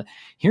feedback on that.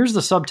 Here's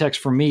the subtext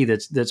for me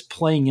that's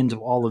playing into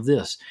all of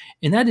this,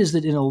 and that is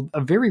that in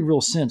a very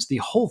real sense, the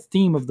whole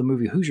theme of the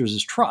movie Hoosiers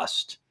is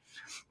trust.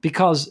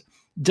 Because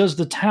does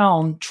the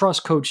town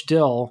trust Coach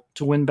Dell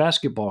to win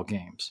basketball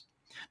games?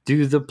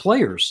 Do the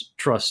players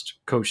trust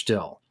Coach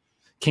Dell?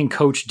 Can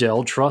Coach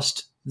Dell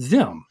trust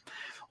them?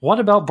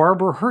 What about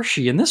Barbara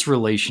Hershey in this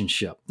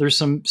relationship? There's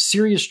some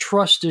serious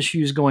trust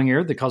issues going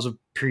here because of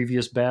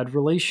previous bad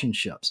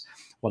relationships.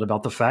 What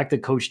about the fact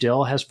that Coach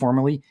Dell has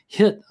formerly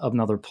hit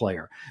another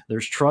player?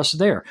 There's trust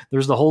there.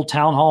 There's the whole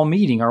town hall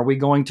meeting. Are we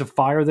going to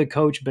fire the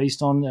coach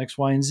based on X,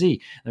 Y, and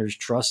Z? There's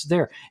trust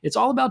there. It's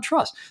all about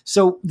trust.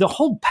 So the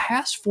whole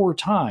past 4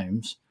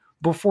 times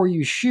before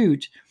you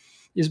shoot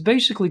is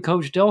basically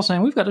Coach Dell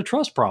saying, we've got a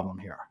trust problem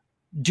here.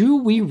 Do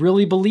we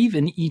really believe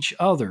in each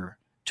other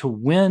to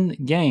win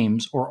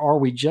games, or are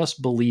we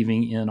just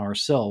believing in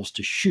ourselves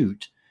to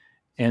shoot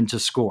and to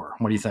score?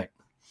 What do you think?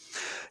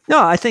 No,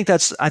 I think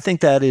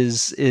that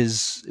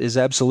is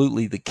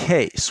absolutely the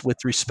case with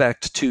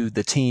respect to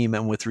the team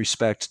and with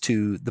respect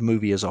to the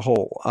movie as a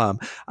whole.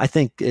 I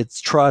think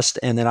it's trust,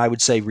 and then I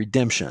would say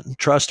redemption.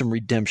 Trust and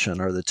redemption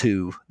are the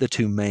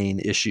two main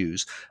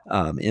issues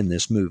in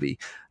this movie.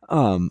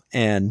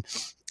 And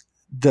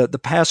the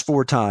past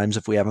 4 times,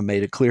 if we haven't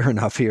made it clear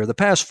enough here, the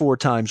past 4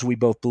 times we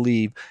both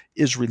believe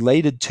is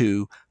related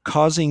to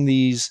causing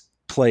these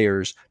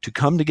players to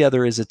come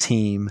together as a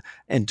team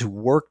and to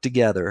work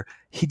together.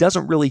 He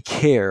doesn't really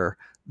care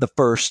the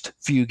first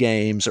few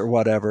games or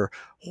whatever,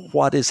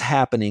 what is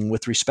happening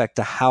with respect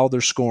to how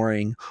they're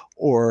scoring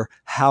or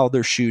how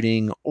they're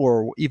shooting,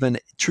 or even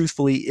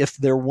truthfully, if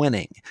they're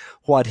winning.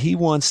 What he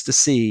wants to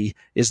see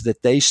is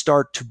that they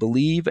start to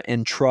believe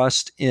and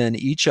trust in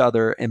each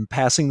other and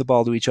passing the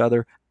ball to each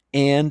other,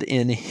 and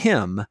in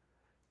him,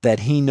 that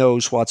he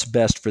knows what's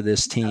best for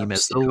this team.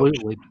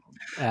 Absolutely.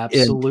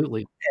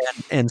 Absolutely.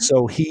 And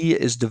so he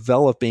is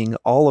developing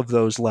all of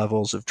those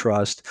levels of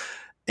trust.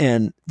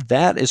 And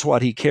that is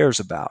what he cares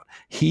about.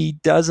 He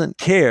doesn't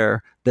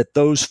care that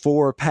those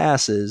 4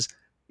 passes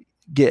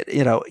get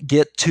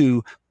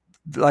to,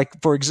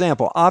 like, for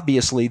example,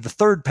 obviously the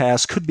third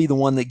pass could be the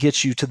one that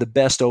gets you to the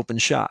best open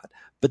shot.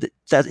 But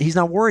he's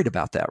not worried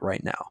about that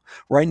right now.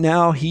 Right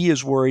now, he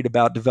is worried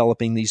about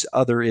developing these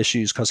other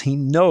issues because he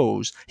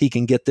knows he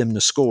can get them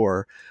to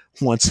score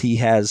once he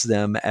has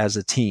them as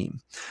a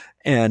team.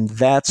 And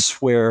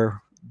that's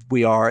where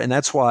we are. And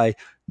that's why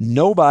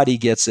nobody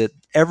gets it.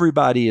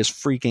 Everybody is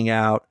freaking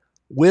out,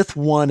 with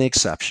one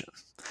exception.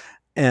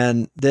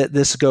 And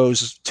this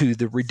goes to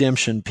the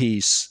redemption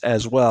piece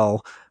as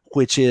well,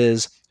 which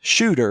is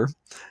Shooter,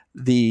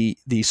 the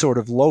sort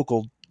of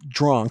local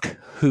drunk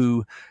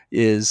who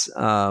is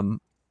also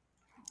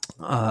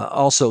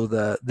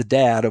the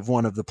dad of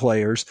one of the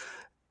players,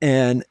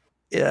 and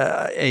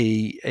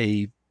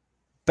a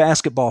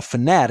basketball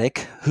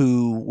fanatic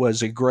who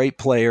was a great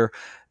player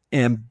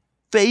and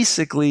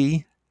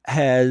basically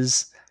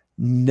has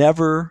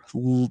never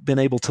been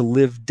able to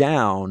live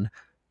down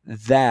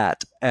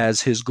that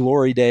as his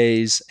glory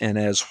days and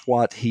as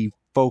what he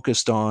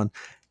focused on,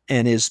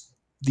 and is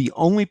the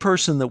only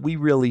person that we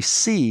really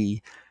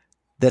see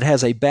that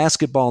has a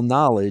basketball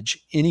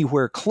knowledge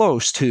anywhere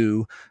close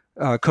to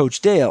Coach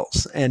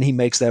Dale's. And he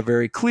makes that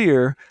very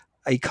clear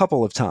a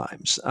couple of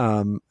times.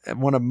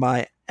 One of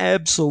my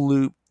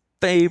absolute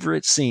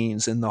favorite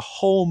scenes in the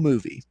whole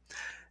movie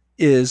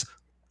is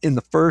in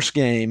the first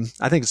game.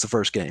 I think it's the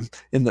first game,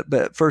 in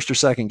the first or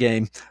second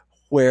game,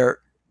 where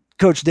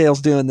Coach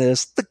Dale's doing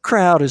this. The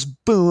crowd is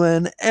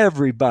booing.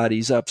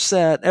 Everybody's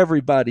upset.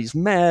 Everybody's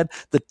mad.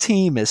 The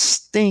team is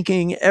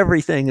stinking.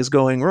 Everything is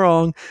going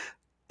wrong.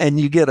 And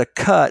you get a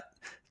cut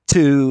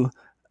to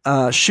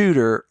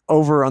Shooter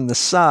over on the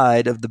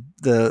side of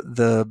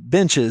the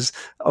benches.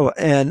 Oh,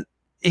 and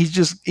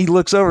he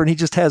looks over and he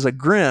just has a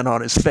grin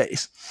on his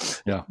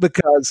face. Yeah.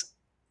 Because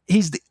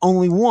he's the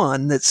only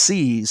one that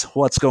sees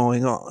what's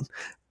going on.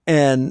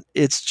 And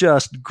it's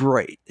just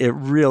great. It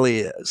really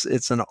is.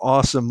 It's an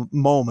awesome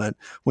moment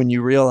when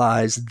you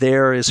realize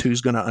there is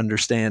who's going to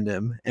understand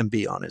him and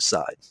be on his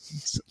side.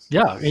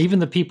 Yeah, even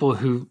the people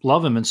who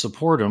love him and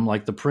support him,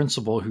 like the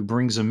principal who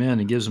brings him in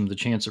and gives him the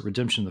chance at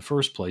redemption in the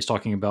first place,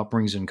 talking about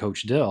brings in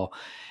Coach Dell.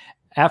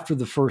 After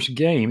the first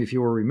game, if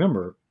you will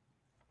remember,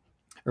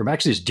 or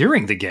actually it's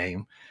during the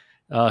game,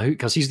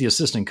 because he's the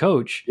assistant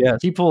coach, yes.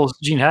 He pulls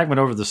Gene Hackman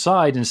over the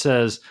side and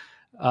says,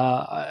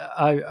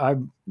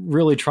 I'm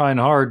really trying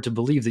hard to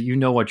believe that you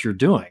know what you're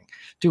doing.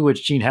 To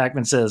which Gene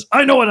Hackman says,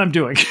 I know what I'm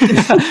doing.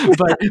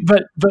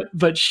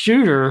 but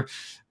Shooter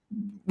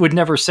would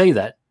never say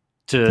that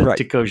to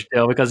Coach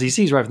Dale, because he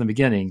sees right from the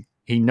beginning,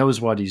 he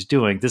knows what he's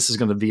doing. This is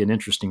going to be an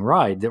interesting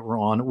ride that we're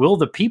on. Will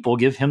the people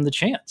give him the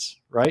chance,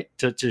 right?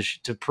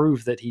 To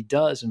prove that he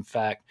does, in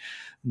fact,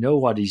 know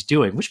what he's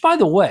doing, which, by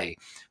the way,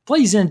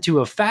 plays into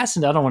a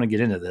fascinating, I don't want to get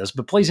into this,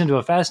 but plays into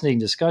a fascinating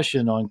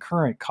discussion on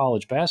current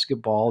college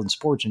basketball and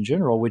sports in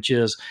general, which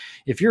is,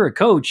 if you're a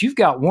coach, you've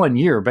got 1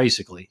 year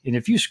basically. And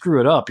if you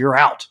screw it up, you're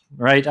out,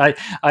 right?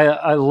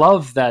 I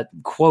love that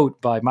quote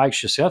by Mike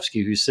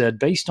Krzyzewski, who said,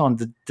 based on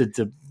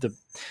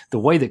the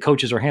way that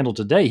coaches are handled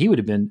today, he would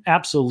have been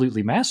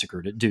absolutely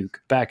massacred at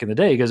Duke back in the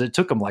day, because it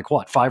took him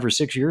 5 or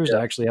 6 years to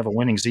actually have a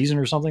winning season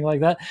or something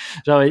like that.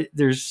 So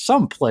there's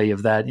some play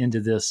of that into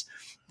this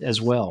as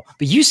well.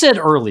 But you said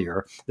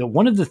earlier that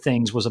one of the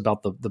things was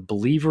about the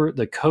believer,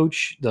 the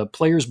coach, the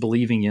players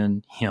believing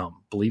in him,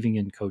 believing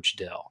in Coach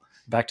Dell.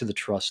 Back to the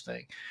trust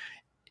thing.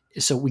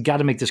 So we got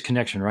to make this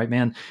connection, right,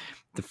 man?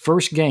 The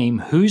first game,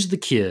 who's the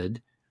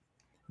kid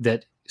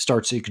that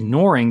starts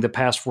ignoring the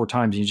past 4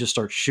 times and you just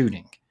start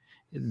shooting?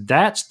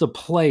 That's the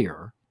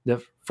player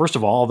that, first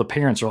of all, the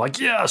parents are like,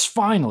 yes,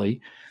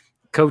 finally.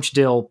 Coach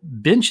Dale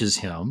benches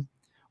him.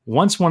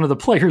 Once one of the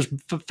players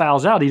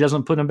fouls out, he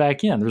doesn't put him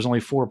back in. There's only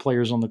 4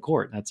 players on the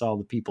court. That's all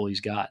the people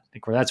he's got.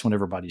 That's when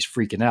everybody's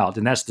freaking out.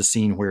 And that's the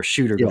scene where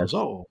Shooter goes,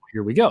 oh,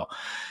 here we go.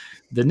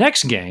 The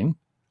next game,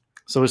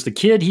 so it's the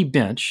kid he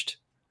benched,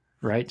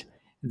 right?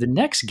 The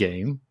next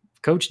game,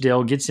 Coach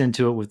Dale gets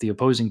into it with the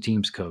opposing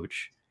team's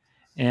coach.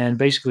 And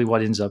basically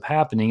what ends up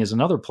happening is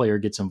another player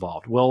gets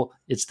involved. Well,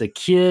 it's the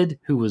kid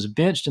who was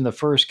benched in the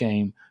first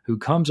game who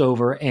comes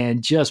over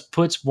and just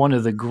puts one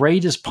of the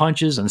greatest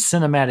punches in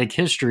cinematic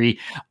history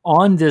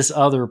on this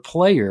other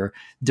player,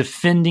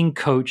 defending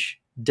Coach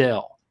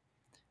Dell.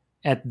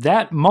 At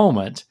that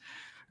moment,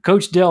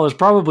 Coach Dell is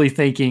probably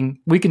thinking,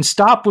 we can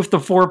stop with the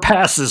 4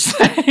 passes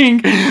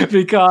thing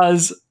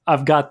because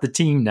I've got the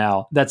team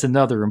now. That's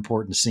another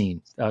important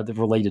scene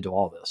related to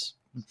all this.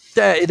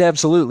 It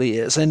absolutely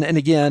is. And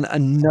again,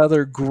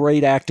 another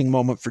great acting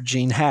moment for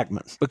Gene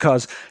Hackman,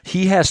 because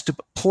he has to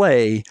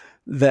play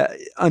that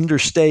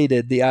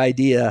understated the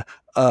idea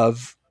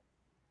of,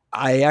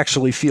 I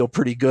actually feel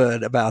pretty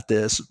good about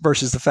this,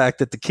 versus the fact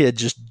that the kid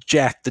just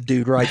jacked the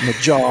dude right in the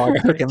jaw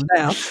and took him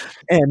down.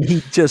 And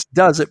he just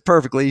does it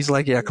perfectly. He's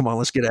like, yeah, come on,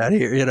 let's get out of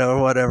here,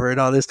 or whatever, and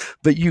all this.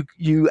 But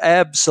you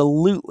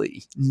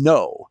absolutely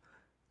know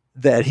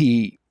that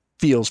he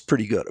feels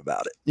pretty good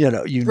about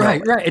it.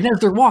 Right. And as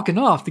they're walking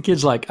off, the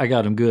kid's like, I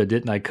got him good,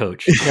 didn't I,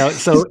 coach?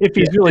 So if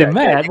he's really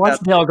mad, what's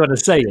the hell going to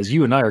say is,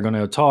 you and I are going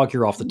to talk,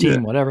 you're off the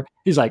team, whatever.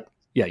 He's like,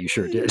 yeah, you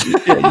sure did. You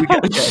got him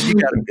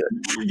good.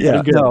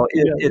 Yeah, no,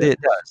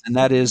 it does. And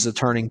that is a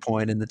turning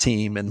point in the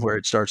team and where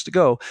it starts to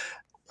go,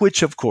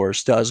 which of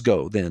course does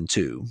go then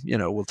to,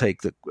 we'll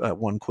take the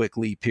one quick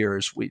leap here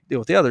as we deal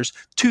with the others,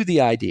 to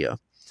the idea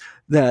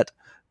that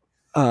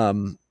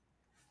the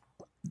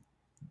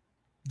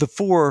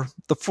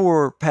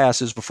four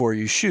passes before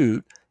you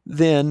shoot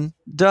then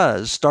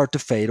does start to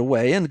fade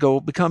away and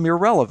become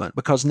irrelevant,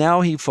 because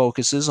now he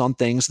focuses on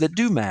things that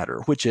do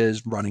matter, which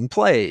is running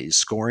plays,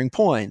 scoring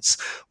points,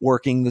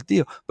 working the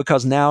deal,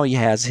 because now he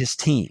has his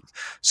team.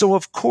 So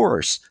of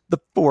course the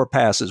 4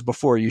 passes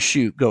before you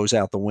shoot goes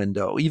out the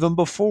window, even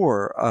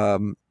before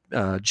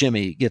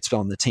Jimmy gets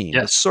on the team.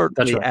 Yes, it's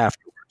certainly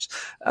afterwards,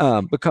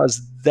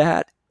 because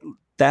that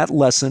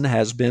lesson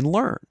has been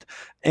learned.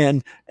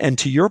 And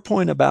to your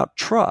point about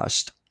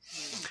trust,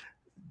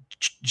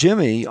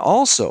 Jimmy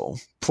also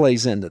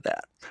plays into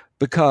that,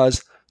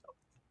 because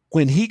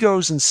when he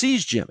goes and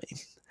sees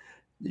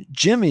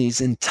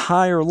Jimmy's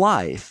entire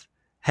life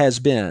has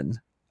been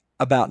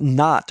about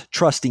not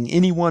trusting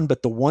anyone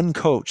but the one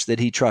coach that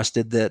he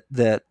trusted,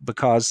 that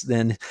because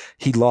then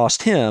he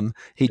lost him,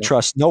 he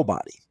trusts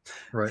nobody,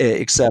 right,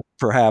 except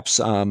perhaps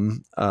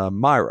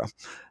Myra.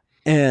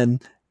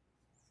 And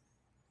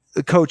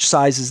the coach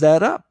sizes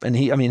that up, and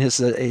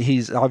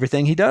he's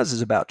everything he does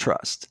is about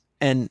trust.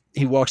 And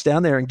he walks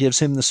down there and gives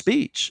him the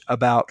speech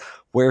about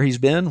where he's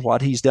been,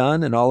 what he's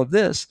done, and all of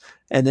this.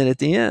 And then at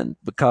the end,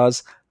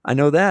 because I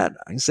know that,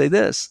 I can say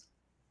this: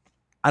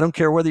 I don't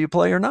care whether you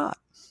play or not.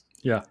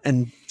 Yeah.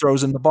 And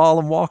throws him the ball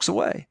and walks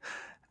away.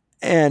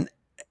 And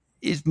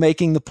he's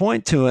making the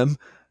point to him,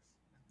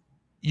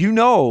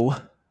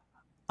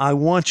 I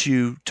want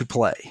you to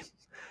play,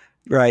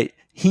 right?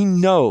 He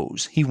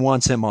knows he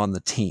wants him on the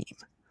team.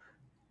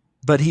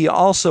 But he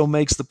also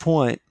makes the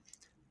point,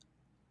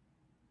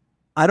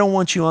 I don't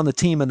want you on the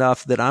team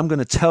enough that I'm going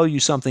to tell you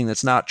something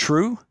that's not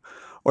true,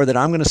 or that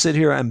I'm going to sit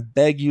here and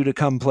beg you to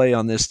come play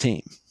on this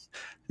team.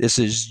 This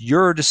is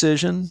your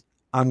decision.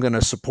 I'm going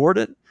to support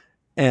it.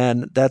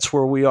 And that's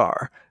where we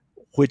are,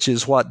 which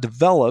is what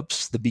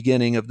develops the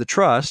beginning of the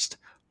trust,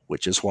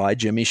 which is why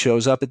Jimmy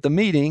shows up at the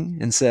meeting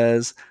and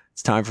says,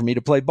 it's time for me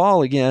to play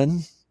ball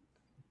again,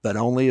 but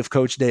only if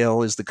Coach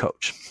Dale is the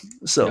coach.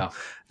 So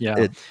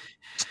yeah.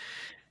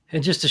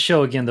 And just to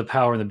show again the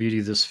power and the beauty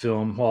of this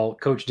film, while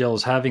Coach Dale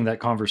is having that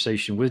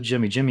conversation with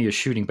Jimmy, Jimmy is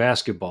shooting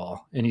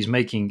basketball and he's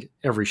making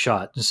every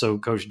shot. And so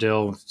Coach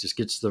Dale just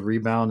gets the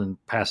rebound and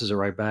passes it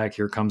right back.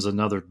 Here comes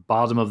another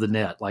bottom of the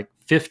net, like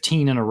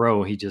 15 in a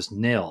row. He just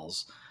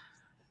nails.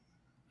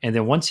 And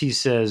then once he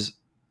says,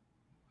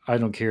 I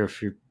don't care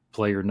if you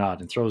play or not,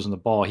 and throws in the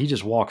ball, he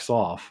just walks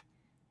off.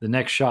 The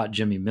next shot,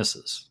 Jimmy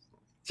misses.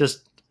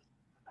 Just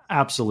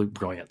absolute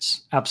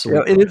brilliance.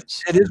 Absolute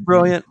brilliance. It is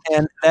brilliant,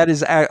 and that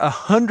is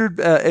 100.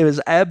 It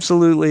was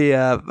absolutely,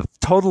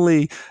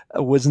 totally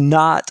was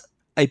not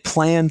a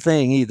planned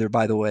thing either.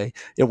 By the way,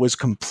 it was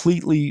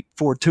completely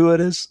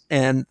fortuitous,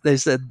 and they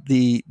said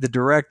the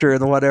director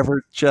and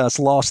whatever just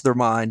lost their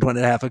mind when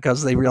it happened,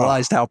 because they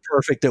realized how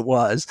perfect it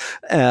was.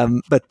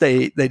 But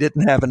they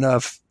didn't have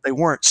enough. They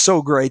weren't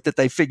so great that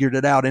they figured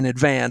it out in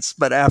advance,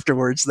 but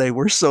afterwards they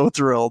were so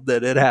thrilled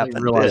that it happened.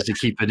 They realized to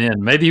keep it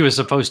in. Maybe he was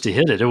supposed to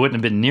hit it. It wouldn't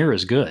have been near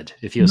as good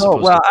if he was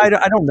supposed to. I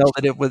don't know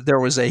that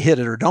there was a hit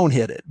it or don't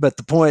hit it, but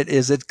the point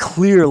is, it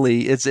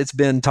clearly it's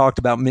been talked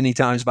about many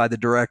times by the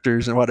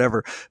directors and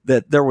whatever,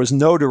 that there was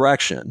no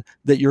direction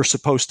that you're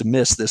supposed to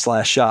miss this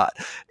last shot,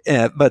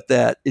 but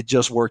that it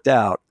just worked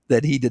out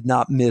that he did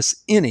not miss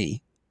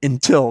any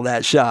until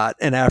that shot,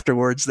 and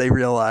afterwards they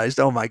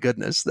realized, oh my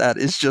goodness, that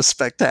is just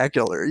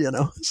spectacular,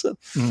 So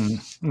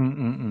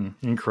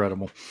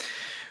incredible.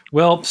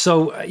 Well,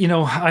 so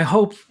I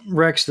hope,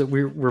 Rex, that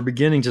we're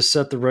beginning to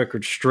set the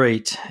record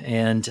straight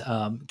and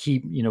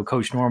keep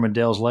Coach Norman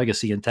Dale's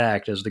legacy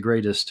intact as the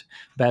greatest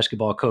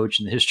basketball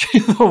coach in the history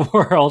of the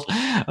world.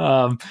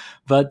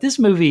 But this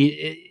movie,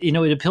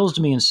 it appeals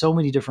to me in so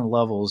many different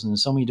levels and in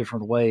so many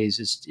different ways.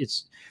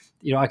 It's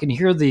I can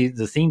hear the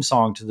theme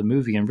song to the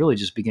movie and really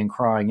just begin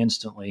crying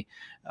instantly.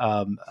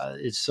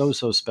 It's so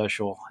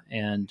special,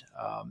 and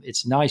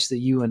it's nice that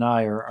you and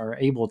I are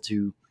able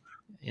to,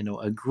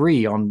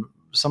 agree on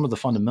some of the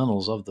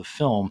fundamentals of the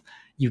film.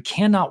 You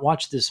cannot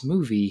watch this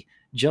movie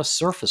just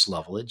surface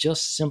level. It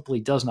just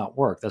simply does not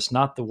work. That's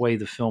not the way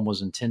the film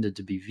was intended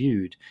to be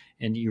viewed,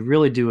 and you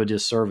really do a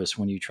disservice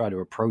when you try to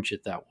approach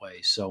it that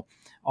way. So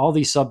all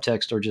these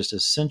subtexts are just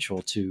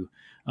essential to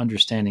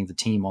understanding the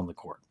team on the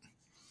court.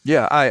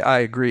 Yeah, I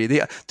agree.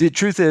 The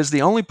truth is,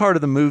 the only part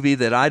of the movie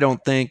that I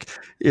don't think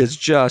is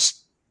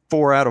just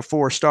 4 out of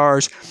 4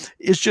 stars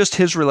is just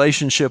his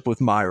relationship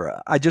with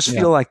Myra. I just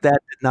feel like that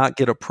did not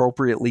get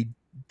appropriately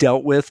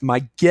dealt with.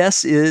 My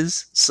guess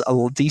is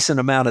a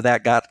decent amount of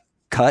that got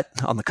cut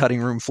on the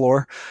cutting room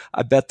floor.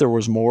 I bet there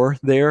was more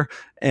there,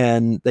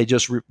 and they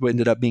just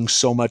ended up being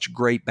so much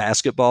great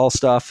basketball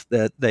stuff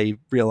that they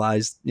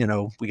realized,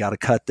 we got to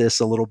cut this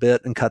a little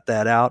bit and cut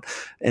that out,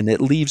 and it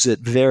leaves it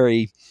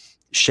very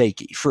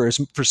shaky for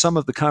some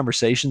of the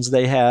conversations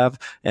they have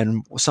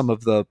and some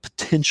of the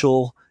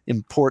potential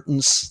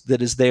importance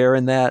that is there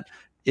in that.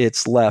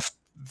 It's left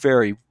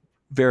very,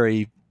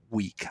 very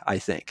weak, I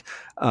think.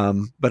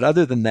 But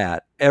other than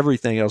that,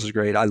 everything else is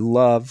great. I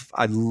love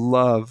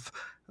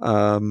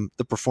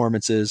the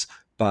performances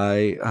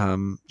by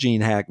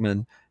Gene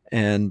Hackman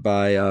and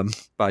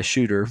by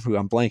Shooter, who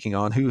I'm blanking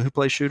on. Who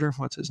plays Shooter?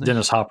 What's his name?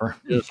 Dennis Hopper.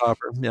 Dennis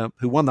Hopper, yeah,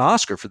 who won the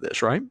Oscar for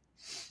this, right?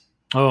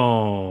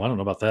 Oh, I don't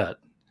know about that.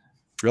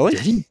 Really?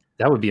 Did he?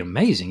 That would be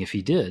amazing if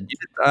he did.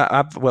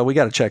 Well, we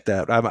got to check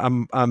that.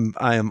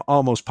 I am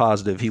almost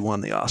positive he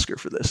won the Oscar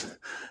for this.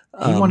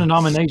 He won a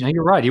nomination.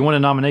 You're right. He won a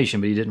nomination,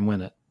 but he didn't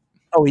win it.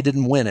 Oh, he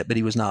didn't win it, but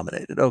he was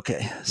nominated.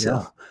 Okay,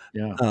 so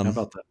yeah. How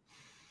about that?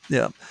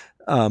 Yeah,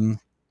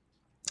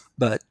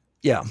 but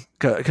yeah,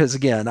 because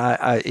again,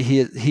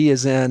 he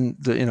is in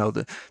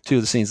the two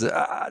of the scenes.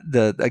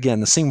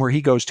 The scene where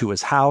he goes to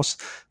his house.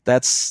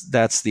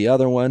 That's the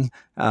other one,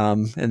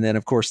 and then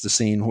of course the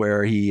scene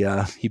where he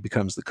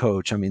becomes the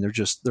coach. I mean,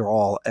 they're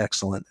all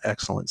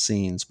excellent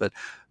scenes. But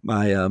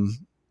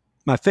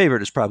my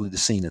favorite is probably the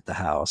scene at the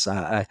house.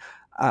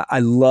 I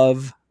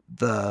love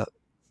the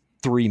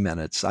 3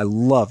 minutes. I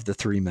love the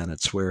 3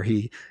 minutes where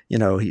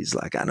he's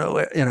like, I know,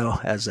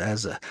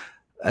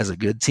 as a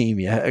good team,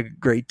 a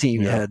great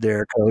team you had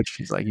there, coach.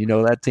 He's like,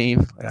 that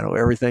team? I know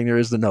everything there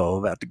is to know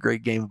about the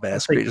great game of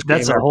basketball.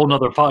 That's a whole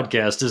nother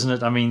podcast, isn't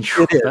it? I mean,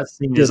 that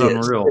scene is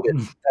unreal.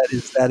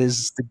 That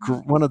is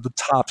one of the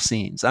top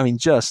scenes. I mean,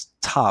 just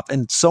top,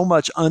 and so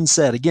much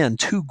unsaid. Again,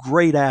 2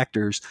 great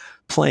actors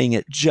playing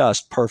it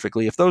just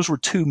perfectly. If those were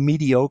 2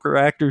 mediocre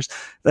actors,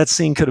 that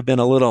scene could have been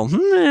a little,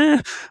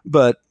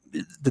 but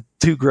the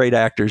 2 great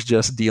actors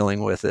just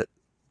dealing with it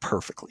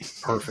perfectly.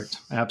 Perfect.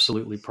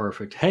 Absolutely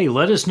perfect. Hey,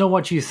 let us know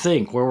what you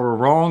think, where we're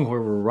wrong,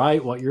 where we're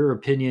right, what your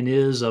opinion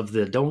is of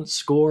the don't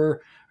score,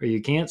 or you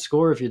can't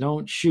score if you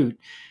don't shoot.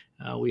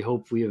 We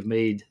hope we have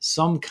made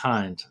some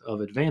kind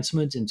of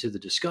advancement into the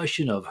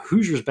discussion of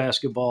Hoosiers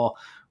basketball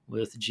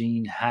with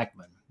Gene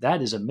Hackman.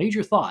 That is a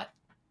major thought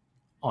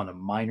on a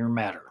minor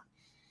matter.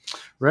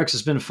 Rex,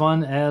 it's been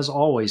fun as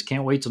always.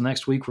 Can't wait till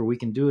next week where we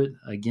can do it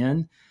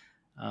again.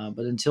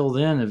 But until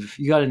then, have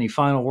you got any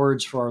final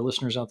words for our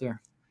listeners out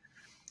there?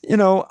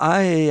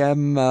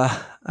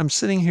 I'm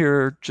sitting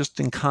here just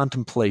in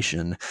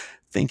contemplation,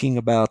 thinking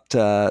about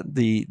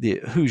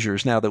the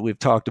Hoosiers now that we've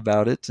talked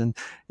about it. And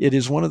it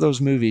is one of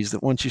those movies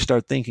that once you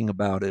start thinking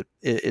about it,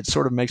 it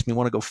sort of makes me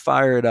want to go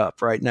fire it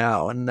up right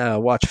now and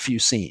watch a few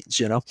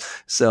scenes,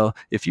 So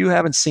if you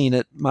haven't seen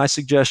it, my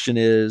suggestion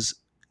is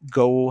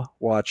go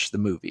watch the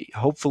movie.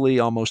 Hopefully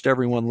almost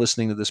everyone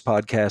listening to this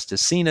podcast has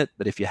seen it,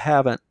 but if you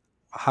haven't,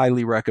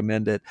 highly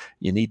recommend it.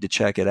 You need to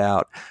check it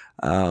out.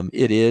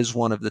 It is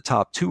one of the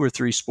top 2 or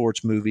 3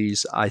 sports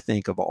movies, I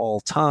think, of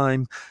all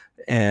time,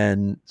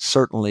 and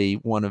certainly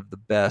one of the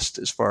best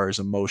as far as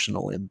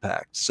emotional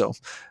impact. So,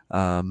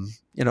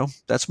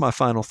 that's my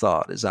final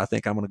thought, is I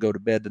think I'm going to go to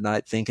bed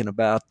tonight thinking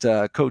about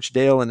Coach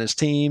Dale and his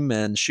team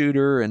and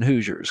Shooter and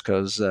Hoosiers,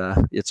 because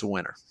it's a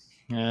winner.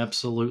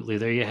 Absolutely.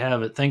 There you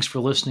have it. Thanks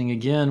for listening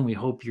again. We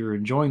hope you're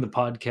enjoying the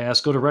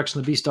podcast. Go to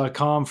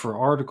rexandthebeast.com for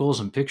articles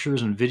and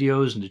pictures and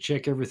videos and to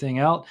check everything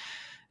out.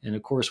 And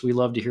of course, we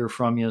love to hear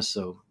from you.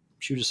 So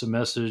shoot us a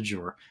message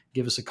or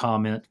give us a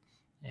comment,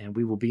 and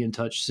we will be in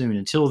touch soon.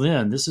 Until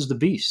then, this is The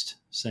Beast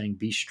saying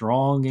be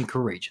strong and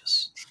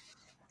courageous.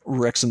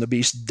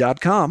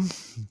 rexandthebeast.com.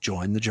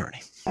 Join the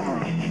journey.